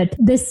topic, but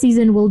this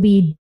season will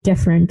be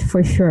different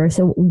for sure.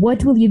 So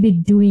what will you be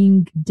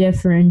doing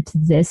different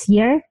this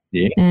year?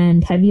 Yeah.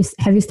 And have you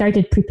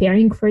started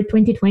preparing for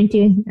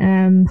 2020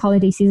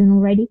 holiday season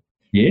already?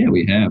 Yeah,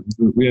 we have.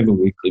 We have a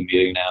weekly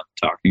meeting now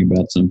talking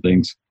about some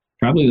things.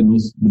 Probably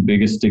the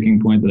biggest sticking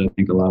point that I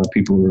think a lot of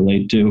people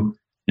relate to,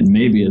 and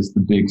maybe is the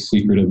big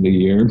secret of the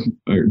year,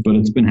 but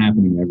it's been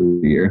happening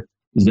every year,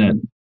 is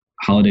that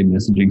holiday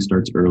messaging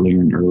starts earlier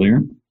and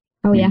earlier.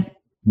 Oh, yeah.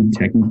 We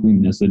technically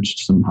messaged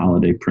some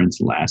holiday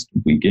prints last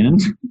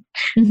weekend,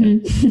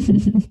 and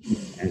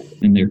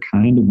they're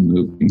kind of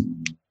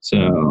moving.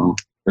 So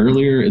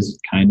earlier is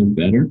kind of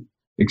better,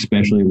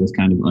 especially with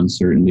kind of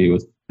uncertainty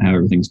with how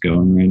everything's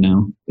going right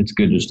now. It's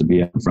good just to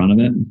be out in front of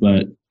it.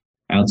 But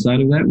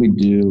outside of that, we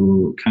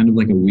do kind of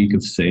like a week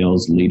of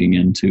sales leading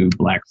into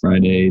Black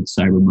Friday,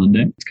 Cyber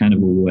Monday. It's kind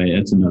of a way,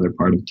 it's another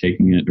part of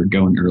taking it or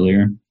going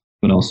earlier,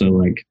 but also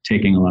like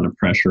taking a lot of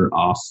pressure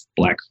off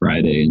Black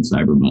Friday and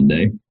Cyber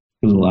Monday.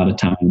 Because a lot of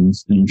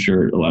times, and I'm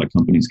sure a lot of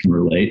companies can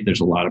relate,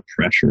 there's a lot of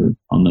pressure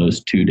on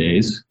those 2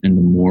 days. And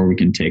the more we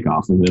can take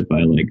off of it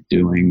by like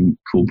doing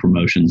cool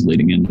promotions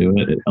leading into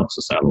it, it helps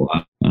us out a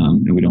lot.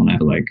 And we don't have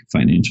to like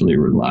financially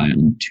rely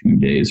on 2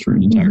 days for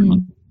an entire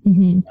month.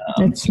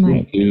 That's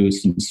smart. We do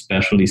some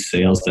specialty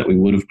sales that we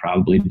would have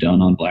probably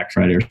done on Black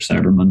Friday or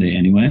Cyber Monday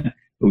anyway,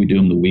 but we do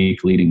them the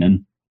week leading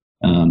in.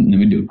 And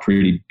then we do a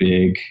pretty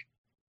big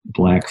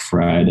Black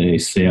Friday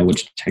sale,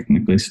 which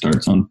technically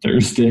starts on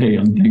Thursday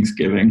on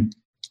Thanksgiving,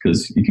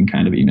 because you can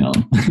kind of email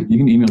you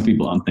can email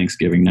people on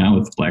Thanksgiving now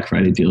with Black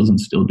Friday deals and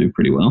still do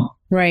pretty well.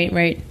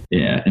 Right.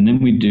 Yeah. And then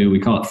we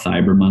call it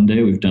Cyber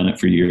Monday. We've done it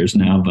for years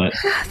now, but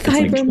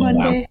Cyber like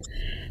Monday.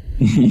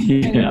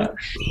 Yeah.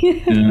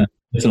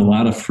 It's a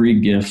lot of free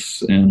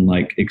gifts and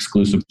like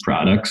exclusive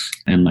products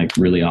and like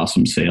really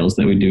awesome sales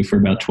that we do for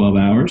about 12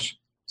 hours.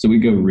 So we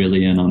go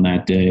really in on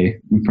that day.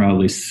 We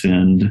probably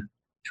send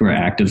to our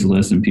actives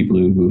list and people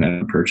who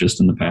have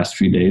purchased in the past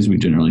few days, we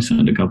generally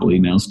send a couple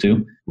emails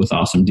to with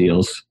awesome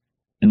deals.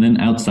 And then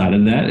outside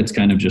of that, it's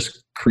kind of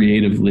just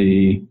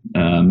creatively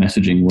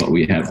messaging what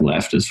we have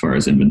left as far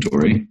as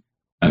inventory.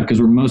 Because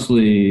we're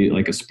mostly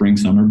like a spring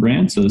summer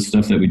brand. So the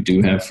stuff that we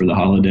do have for the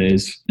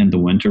holidays and the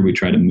winter, we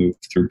try to move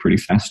through pretty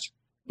fast.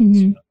 So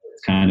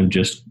it's kind of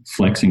just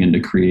flexing into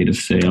creative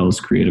sales,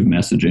 creative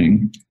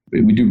messaging.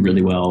 We do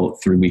really well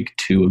through week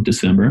 2 of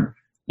December.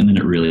 And then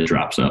it really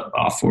drops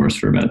off for us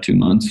for about 2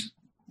 months.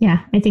 Yeah,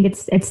 I think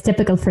it's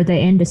typical for the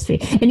industry.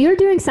 And you're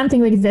doing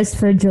something like this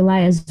for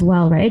July as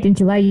well, right? In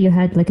July, you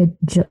had like a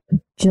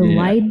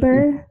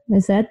Julyber.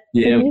 Is that?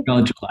 Yeah, we call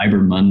it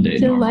Julyber Monday.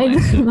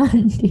 Julyber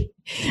Monday.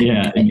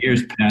 Yeah, in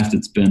years past,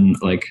 it's been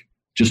like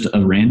just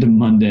a random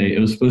Monday. It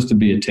was supposed to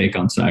be a take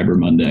on Cyber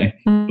Monday,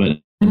 but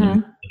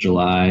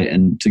July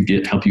and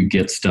to help you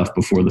get stuff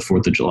before the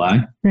 4th of July.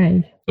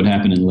 Right. What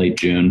happened in late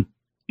June.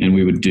 And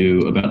we would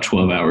do about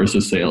 12 hours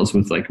of sales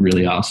with like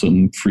really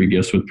awesome free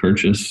gifts with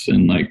purchase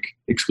and like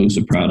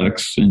exclusive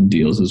products and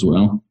deals as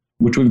well,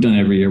 which we've done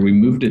every year. We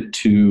moved it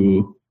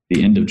to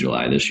the end of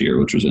July this year,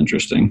 which was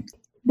interesting.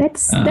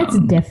 That's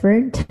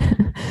different.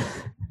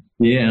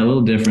 Yeah, a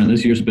little different.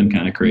 This year's been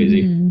kind of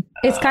crazy.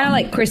 It's kind of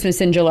like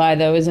Christmas in July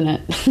though, isn't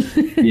it?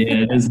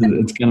 Yeah, it is.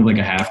 It's kind of like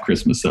a half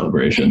Christmas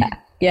celebration.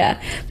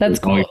 Yeah, that's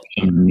cool.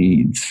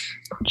 Needs.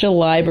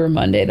 Julyber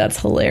Monday. That's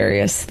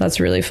hilarious. That's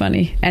really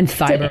funny. And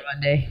Cyber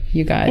Monday,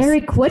 you guys.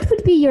 Eric, what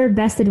would be your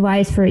best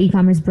advice for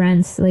e-commerce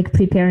brands like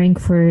preparing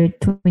for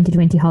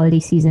 2020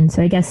 holiday season?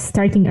 So I guess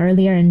starting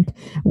earlier, and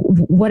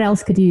what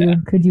else could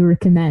you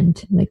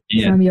recommend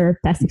from your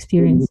past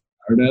experience?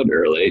 Start out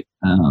early.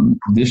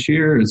 This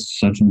year is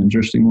such an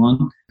interesting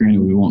one.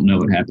 Granted, we won't know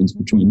what happens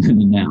between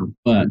then and now,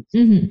 but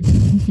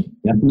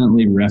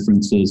definitely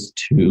references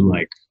to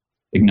like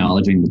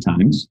acknowledging the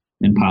times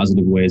in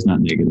positive ways, not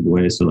negative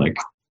ways. So like,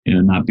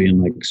 not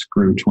being like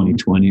screw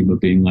 2020,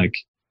 but being like,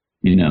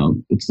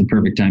 it's the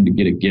perfect time to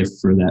get a gift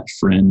for that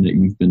friend that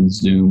you've been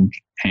Zoom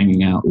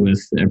hanging out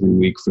with every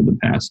week for the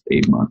past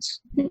 8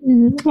 months.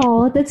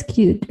 Oh, that's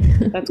cute.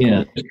 That's cool.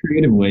 Yeah, there's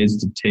creative ways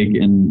to take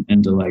and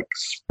to like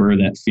spur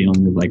that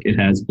feeling of like, it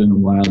has been a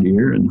wild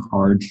year and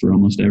hard for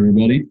almost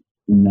everybody.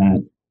 And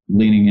that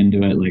leaning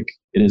into it, like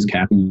it is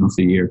capping off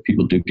the year.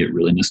 People do get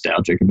really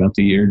nostalgic about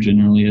the year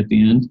generally at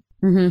the end.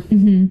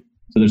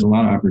 So there's a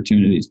lot of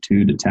opportunities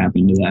too to tap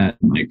into that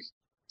and like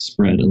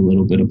spread a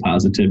little bit of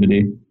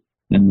positivity.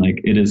 And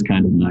like, it is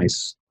kind of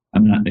nice.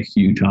 I'm not a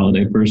huge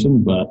holiday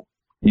person, but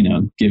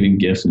giving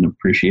gifts and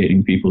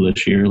appreciating people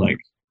this year, like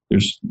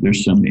there's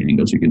so many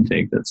angles you can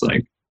take. That's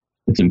like,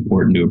 it's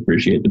important to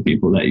appreciate the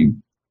people that you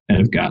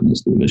have gotten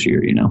us through this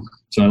year,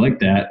 So I like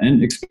that.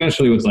 And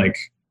especially with like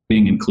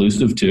being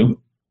inclusive too.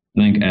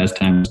 I think as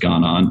time has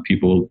gone on,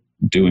 people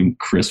doing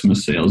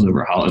Christmas sales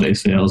over holiday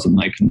sales and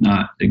like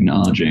not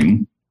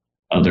acknowledging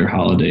other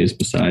holidays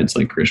besides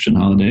like Christian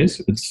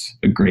holidays. It's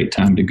a great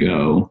time to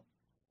go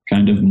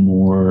kind of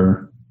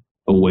more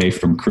away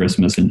from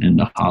Christmas and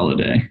into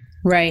holiday.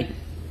 Right.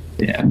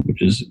 Yeah,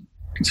 which is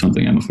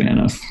something I'm a fan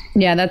of.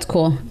 Yeah, that's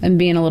cool. And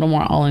being a little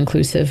more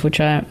all-inclusive, which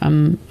I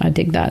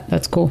dig that.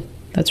 That's cool.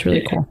 That's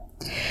really cool.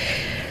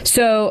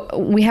 So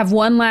we have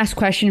one last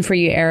question for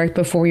you, Eric,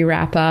 before we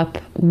wrap up.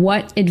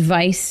 What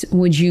advice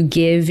would you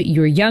give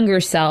your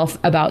younger self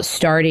about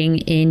starting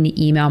in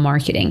email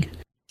marketing?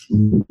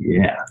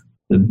 Yeah,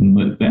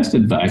 the best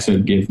advice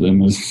I'd give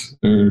them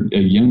or a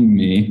young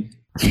me,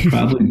 would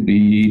probably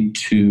be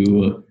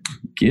to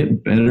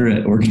get better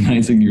at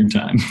organizing your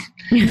time.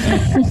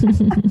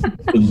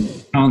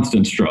 It's a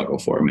constant struggle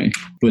for me.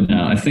 But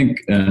no, I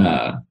think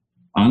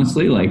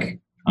honestly, like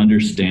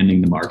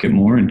understanding the market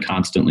more and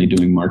constantly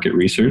doing market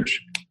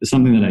research is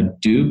something that I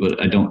do,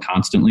 but I don't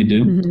constantly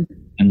do. Mm-hmm.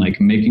 And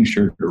like making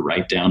sure to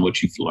write down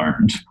what you've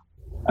learned.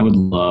 I would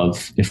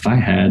love if I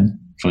had,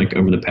 like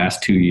over the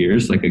past 2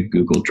 years, like a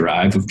Google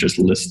Drive of just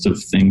lists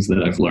of things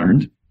that I've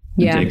learned.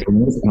 Yeah. I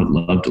would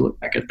love to look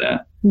back at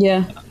that.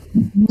 Yeah.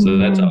 So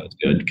that's always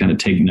good. Kind of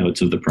take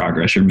notes of the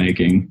progress you're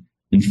making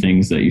and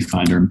things that you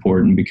find are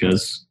important,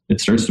 because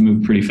it starts to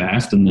move pretty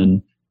fast, and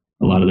then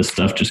a lot of this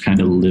stuff just kind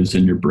of lives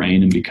in your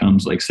brain and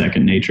becomes like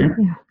second nature.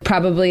 Yeah.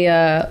 Probably,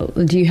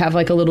 do you have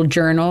like a little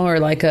journal or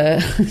like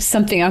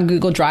something on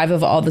Google Drive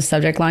of all the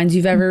subject lines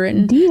you've ever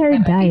written? Dear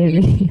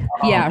diary.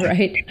 Yeah,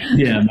 right.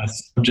 Yeah, my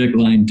subject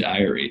line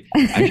diary.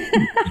 How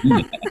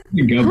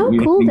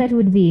cool that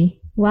would be.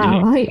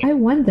 Wow, yeah. I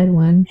want that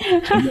one.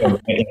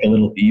 Like a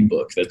little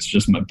ebook that's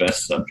just my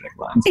best subject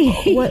lines.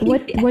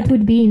 What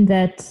would be in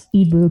that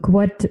ebook?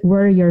 What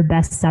were your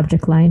best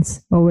subject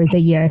lines over the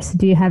years?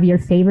 Do you have your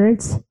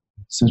favorites?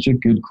 Such a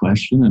good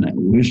question, and I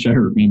wish I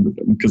remembered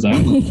them, because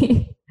I've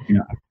probably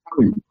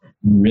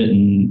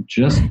written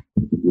just a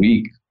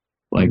week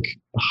like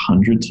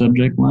 100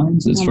 subject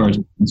lines as far as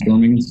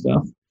brainstorming and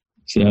stuff.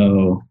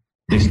 So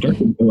they start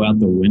to go out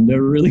the window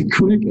really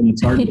quick, and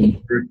it's hard to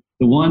remember.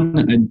 The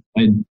one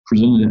I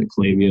presented at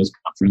Klaviyo's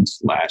conference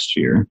last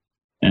year,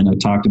 and I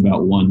talked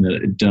about one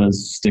that it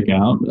does stick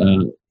out.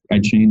 I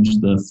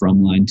changed the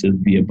from line to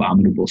the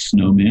abominable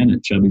snowman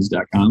at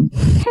chubbies.com.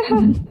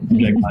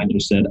 Subject line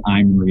just said,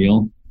 I'm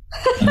real.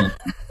 The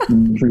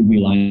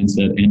preview line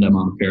said, and I'm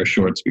on a pair of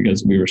shorts,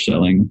 because we were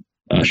selling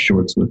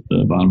shorts with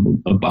the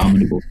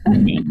abominable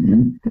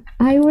snowman.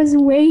 I was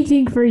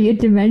waiting for you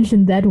to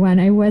mention that one.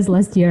 I was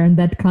last year on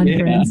that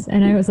conference,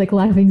 and I was like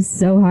laughing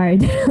so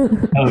hard.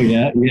 Oh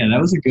yeah,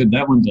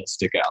 that one does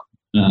stick out.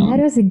 That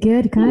was a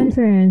good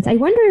conference. I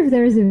wonder if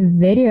there's a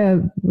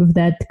video of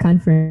that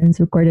conference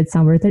recorded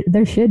somewhere.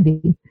 There should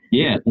be.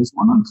 Yeah, there's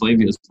one on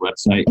Klaviyo's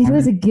website. It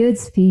was a good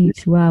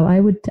speech. Wow, I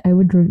would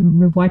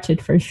rewatch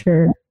it for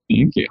sure.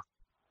 Thank you.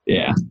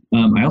 Yeah.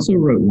 I also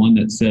wrote one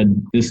that said,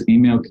 this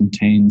email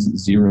contains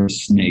 0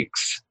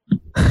 snakes,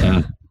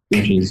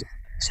 which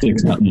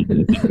sticks out.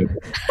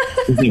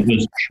 It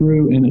was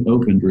true, and it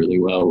opened really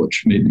well,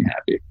 which made me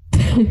happy.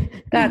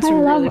 That's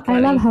I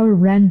love how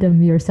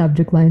random your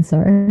subject lines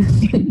are.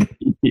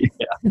 Yeah.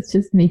 It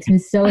just makes me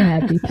so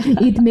happy.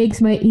 It makes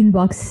my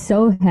inbox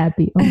so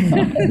happy. Oh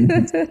my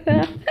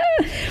God.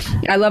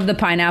 I love the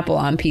pineapple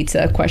on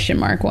pizza ?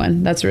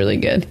 One. That's really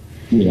good.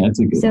 Yeah, that's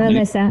a good one. So,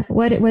 Alyssa,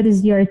 what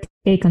is your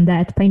take on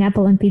that?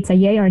 Pineapple on pizza,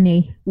 yay or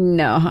nay?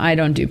 No, I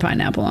don't do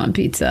pineapple on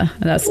pizza.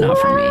 That's not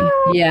for me.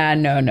 Yeah,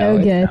 no, so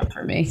it's good. Not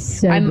for me.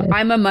 So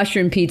I'm a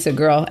mushroom pizza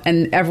girl,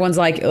 and everyone's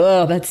like,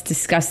 oh, that's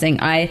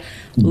disgusting. I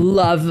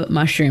love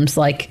mushrooms.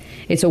 Like,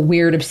 it's a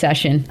weird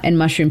obsession, and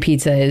mushroom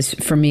pizza is,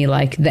 for me,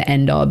 like the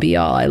end all be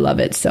all. I love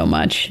it so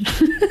much.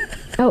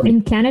 Oh,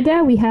 in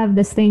Canada, we have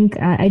this thing.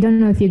 I don't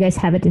know if you guys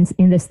have it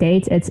in the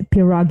States. It's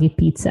pierogi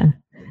pizza.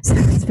 So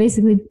it's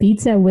basically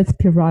pizza with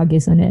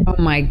pierogies on it. Oh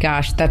my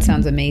gosh, that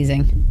sounds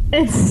amazing.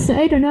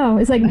 I don't know.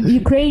 It's like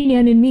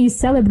Ukrainian in me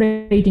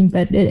celebrating,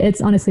 but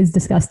it's honestly, it's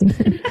disgusting.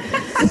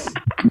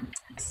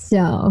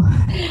 So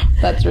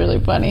that's really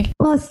funny.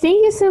 Well,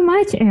 thank you so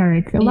much,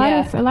 Eric. A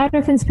lot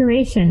of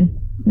inspiration.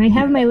 I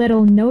have my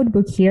little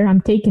notebook here.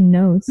 I'm taking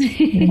notes.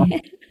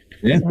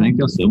 Yeah, thank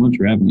you so much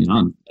for having me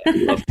on. I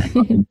love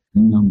talking,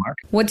 Mark.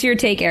 What's your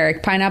take,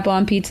 Eric? Pineapple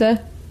on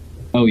pizza?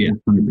 Oh yeah,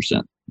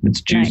 100%. It's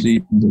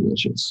juicy and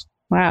delicious.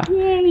 Wow.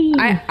 Yay.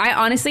 I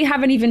honestly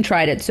haven't even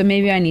tried it, so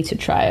maybe I need to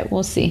try it.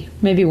 We'll see.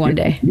 Maybe one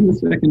day. Give it a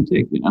second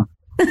take,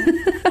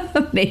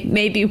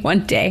 Maybe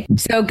one day.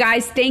 So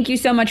guys, thank you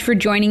so much for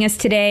joining us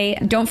today.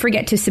 Don't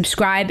forget to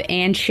subscribe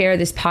and share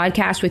this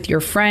podcast with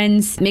your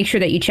friends. Make sure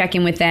that you check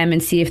in with them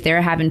and see if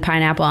they're having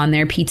pineapple on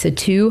their pizza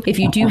too. If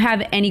you do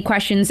have any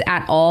questions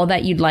at all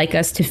that you'd like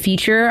us to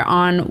feature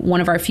on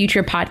one of our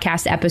future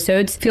podcast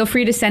episodes, feel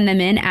free to send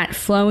them in at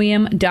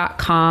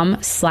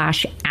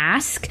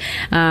flowium.com/ask.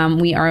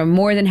 We are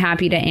more than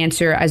happy to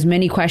answer as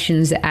many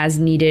questions as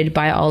needed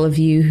by all of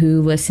you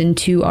who listen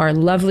to our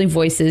lovely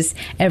voices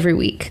every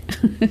week.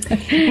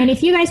 And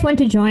if you guys want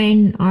to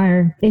join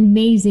our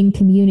amazing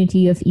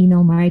community of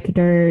email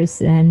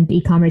marketers and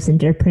e-commerce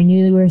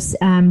entrepreneurs,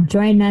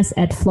 join us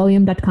at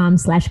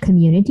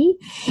flowium.com/community.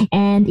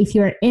 And if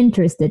you're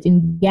interested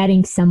in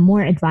getting some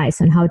more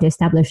advice on how to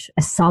establish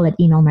a solid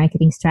email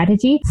marketing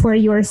strategy for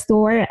your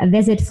store,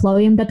 visit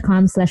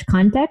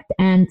flowium.com/contact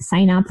and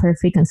sign up for a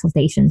free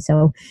consultation.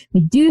 So we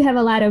do have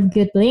a lot of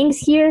good links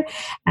here,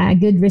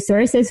 good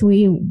resources.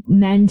 We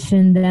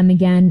mentioned them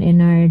again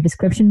in our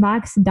description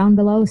box down down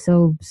below.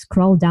 So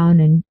scroll down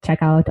and check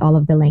out all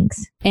of the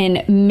links.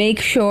 And make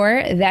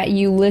sure that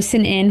you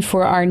listen in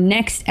for our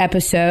next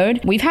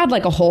episode. We've had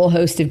like a whole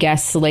host of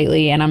guests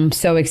lately, and I'm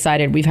so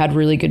excited. We've had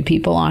really good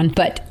people on.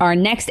 But our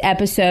next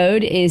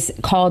episode is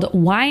called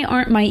Why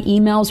Aren't My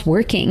Emails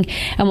Working?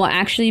 And we'll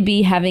actually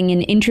be having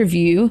an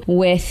interview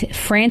with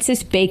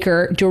Francis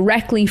Baker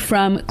directly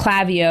from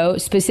Klaviyo,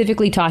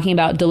 specifically talking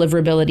about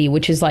deliverability,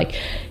 which is like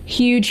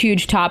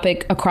huge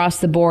topic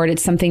across the board.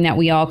 It's something that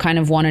we all kind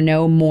of want to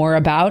know more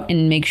about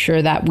and make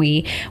sure that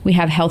we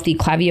have healthy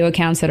Klaviyo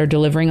accounts that are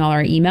delivering all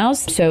our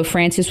emails. So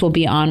Francis will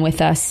be on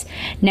with us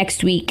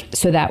next week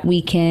so that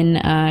we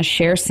can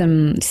share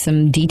some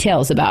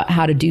details about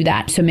how to do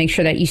that. So make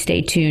sure that you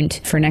stay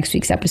tuned for next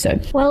week's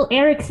episode. Well,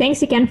 Eric,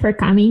 thanks again for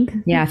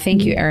coming. Yeah,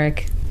 thank you,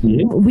 Eric.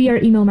 We are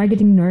email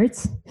marketing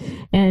nerds,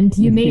 and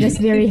you made us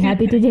very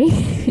happy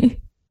today.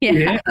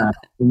 Yeah, it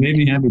made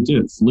me happy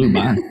too. It flew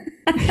by.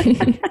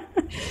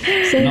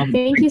 So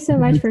thank you so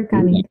much for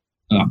coming.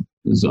 Oh,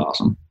 this is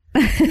awesome.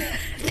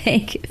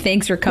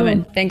 Thanks for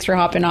coming. Cool. Thanks for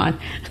hopping on.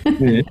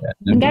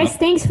 Guys,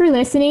 thanks for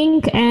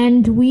listening,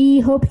 and we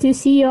hope to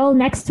see you all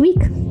next week.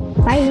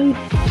 Bye.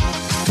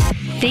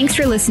 Thanks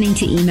for listening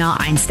to Email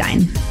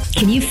Einstein.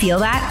 Can you feel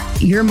that?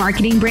 Your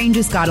marketing brain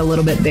just got a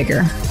little bit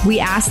bigger. We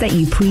ask that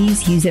you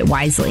please use it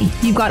wisely.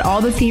 You've got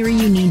all the theory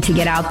you need to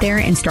get out there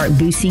and start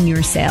boosting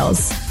your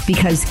sales,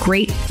 because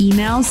great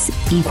emails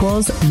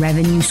equals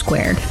revenue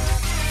squared.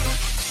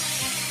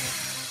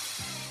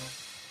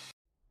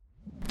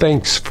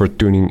 Thanks for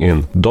tuning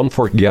in. Don't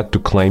forget to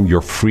claim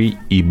your free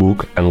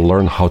ebook and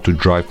learn how to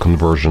drive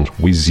conversions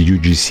with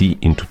UGC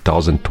in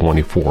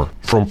 2024.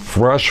 From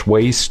fresh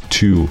ways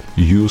to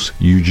use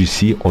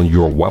UGC on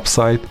your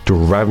website to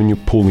revenue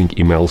pooling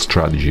email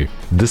strategy.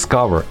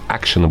 Discover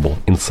actionable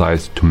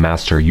insights to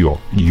master your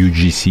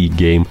UGC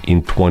game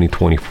in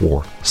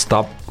 2024.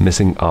 Stop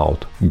missing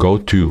out. Go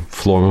to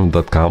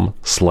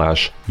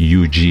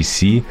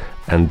flowium.com/UGC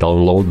and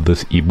download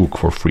this ebook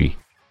for free.